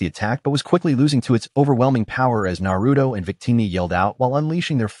deflect the attack, but was quickly losing to its overwhelming power as Naruto and Victini yelled out while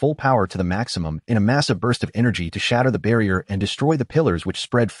unleashing their full power to the maximum in a massive burst of energy to shatter the barrier and destroy the pillars, which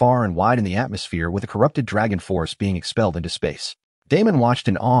spread far and wide in the atmosphere with a corrupted dragon force being expelled into space. Damon watched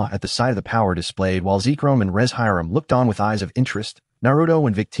in awe at the sight of the power displayed while Zekrom and Reshiram looked on with eyes of interest. Naruto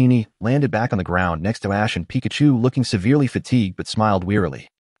and Victini landed back on the ground next to Ash and Pikachu, looking severely fatigued but smiled wearily.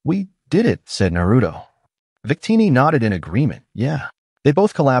 We did it, said Naruto. Victini nodded in agreement. Yeah. They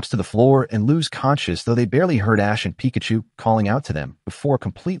both collapsed to the floor and lose conscious, though they barely heard Ash and Pikachu calling out to them before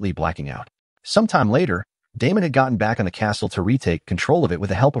completely blacking out. Sometime later, Damon had gotten back on the castle to retake control of it with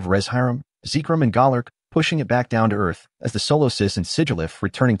the help of Reshiram, Zekrom, and Galark, pushing it back down to earth as the Solosis and Sigilif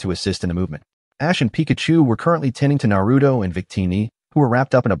returning to assist in the movement. Ash and Pikachu were currently tending to Naruto and Victini, who were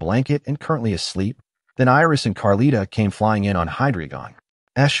wrapped up in a blanket and currently asleep. Then Iris and Carlita came flying in on Hydreigon.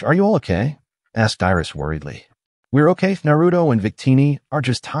 Ash, are you all okay? Asked Iris worriedly. We're okay. Naruto and Victini are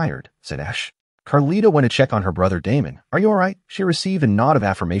just tired, said Ash. Carlita went to check on her brother Damon. Are you all right? She received a nod of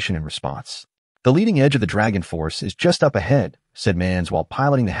affirmation in response. The leading edge of the Dragon Force is just up ahead, said Mans while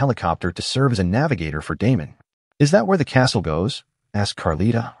piloting the helicopter to serve as a navigator for Damon. Is that where the castle goes? Asked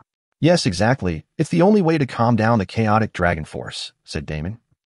Carlita. Yes, exactly. It's the only way to calm down the chaotic Dragon Force, said Damon.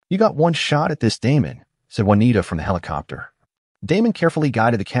 You got one shot at this, Damon, said Juanita from the helicopter. Damon carefully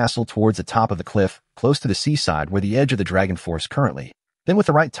guided the castle towards the top of the cliff, close to the seaside where the edge of the Dragon Force currently. Then with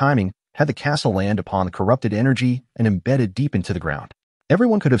the right timing, had the castle land upon the corrupted energy and embedded deep into the ground.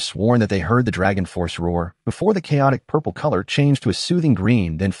 Everyone could have sworn that they heard the Dragon Force roar before the chaotic purple color changed to a soothing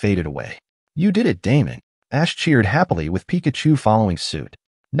green, then faded away. You did it, Damon. Ash cheered happily with Pikachu following suit.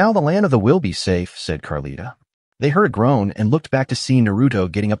 Now the land of the will be safe, said Carlita. They heard a groan and looked back to see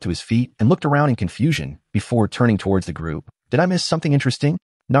Naruto getting up to his feet and looked around in confusion before turning towards the group. Did I miss something interesting?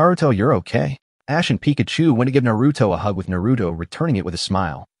 Naruto, you're okay. Ash and Pikachu went to give Naruto a hug with Naruto returning it with a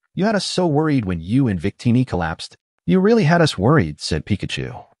smile. You had us so worried when you and Victini collapsed. You really had us worried, said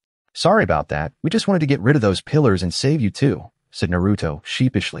Pikachu. Sorry about that. We just wanted to get rid of those pillars and save you too, said Naruto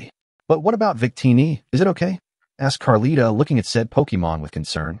sheepishly. But what about Victini? Is it okay? Asked Carlita, looking at said Pokemon with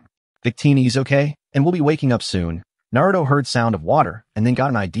concern. Victini's okay, and we'll be waking up soon. Naruto heard sound of water and then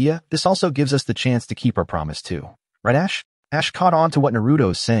got an idea. This also gives us the chance to keep our promise too. Right, Ash? Ash caught on to what Naruto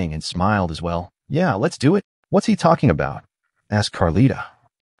was saying and smiled as well. Yeah, let's do it. What's he talking about? Asked Carlita.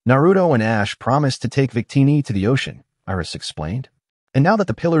 Naruto and Ash promised to take Victini to the ocean, Iris explained. And now that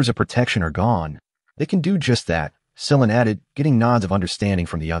the pillars of protection are gone, they can do just that, Sylvan added, getting nods of understanding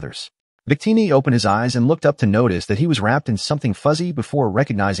from the others. Victini opened his eyes and looked up to notice that he was wrapped in something fuzzy before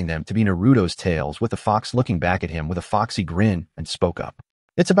recognizing them to be Naruto's tails, with the fox looking back at him with a foxy grin, and spoke up.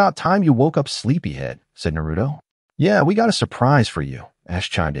 It's about time you woke up, sleepyhead, said Naruto. Yeah, we got a surprise for you, Ash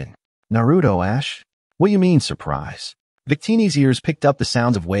chimed in. Naruto, Ash? What do you mean, surprise? Victini's ears picked up the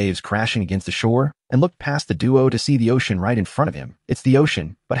sounds of waves crashing against the shore and looked past the duo to see the ocean right in front of him. It's the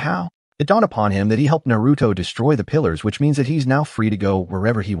ocean, but how? It dawned upon him that he helped Naruto destroy the pillars, which means that he's now free to go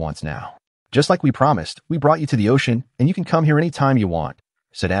wherever he wants now. Just like we promised, we brought you to the ocean, and you can come here anytime you want,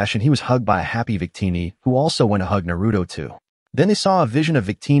 said Ash, and he was hugged by a happy Victini, who also went to hug Naruto too. Then they saw a vision of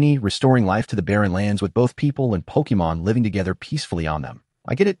Victini restoring life to the barren lands with both people and Pokemon living together peacefully on them.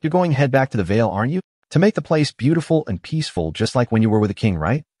 I get it, you're going to head back to the Vale, aren't you? To make the place beautiful and peaceful just like when you were with the king,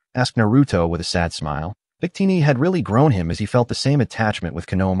 right? Asked Naruto with a sad smile. Victini had really grown him as he felt the same attachment with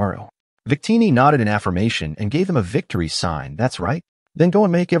Konohamaru. Victini nodded in affirmation and gave them a victory sign. That's right. Then go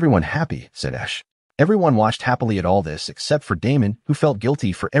and make everyone happy, said Ash. Everyone watched happily at all this except for Damon, who felt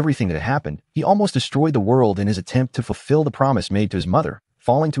guilty for everything that had happened. He almost destroyed the world in his attempt to fulfill the promise made to his mother,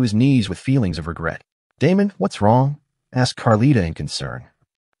 falling to his knees with feelings of regret. "Damon, what's wrong?" asked Carlita in concern.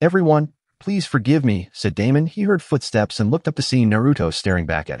 "Everyone, please forgive me," said Damon. He heard footsteps and looked up to see Naruto staring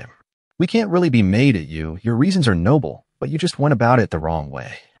back at him. "We can't really be mad at you. Your reasons are noble, but you just went about it the wrong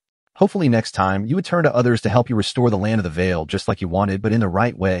way. Hopefully next time you would turn to others to help you restore the land of the Veil just like you wanted, but in the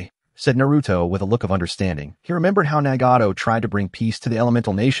right way," said Naruto with a look of understanding. He remembered how Nagato tried to bring peace to the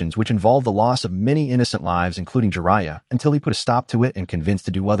elemental nations, which involved the loss of many innocent lives, including Jiraiya, until he put a stop to it and convinced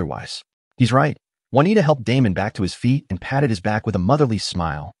to do otherwise. He's right. Juanita helped Damon back to his feet and patted his back with a motherly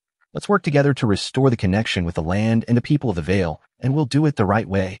smile. "Let's work together to restore the connection with the land and the people of the Veil, and we'll do it the right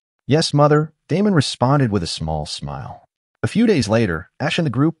way." "Yes, Mother," Damon responded with a small smile. A few days later, Ash and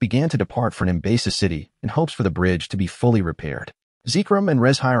the group began to depart for Nimbasa City in hopes for the bridge to be fully repaired. Zekrom and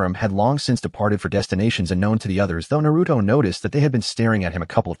Reshiram had long since departed for destinations unknown to the others, though Naruto noticed that they had been staring at him a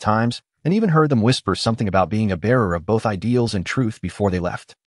couple of times and even heard them whisper something about being a bearer of both ideals and truth before they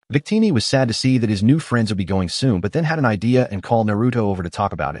left. Victini was sad to see that his new friends would be going soon, but then had an idea and called Naruto over to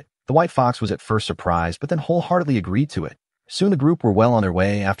talk about it. The White Fox was at first surprised, but then wholeheartedly agreed to it. Soon the group were well on their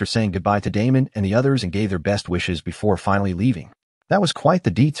way after saying goodbye to Damon and the others and gave their best wishes before finally leaving. "That was quite the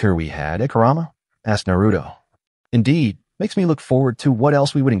detour we had, eh, Kurama?" asked Naruto. "Indeed. Makes me look forward to what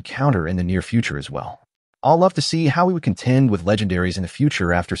else we would encounter in the near future as well. I'll love to see how we would contend with legendaries in the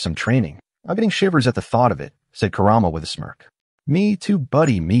future after some training. I'm getting shivers at the thought of it," said Kurama with a smirk. "Me too,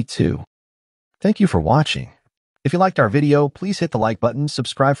 buddy, me too." Thank you for watching. If you liked our video, please hit the like button,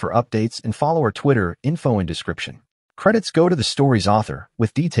 subscribe for updates, and follow our Twitter, info in description. Credits go to the story's author,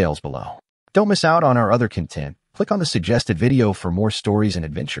 with details below. Don't miss out on our other content. Click on the suggested video for more stories and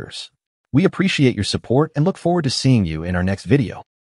adventures. We appreciate your support and look forward to seeing you in our next video.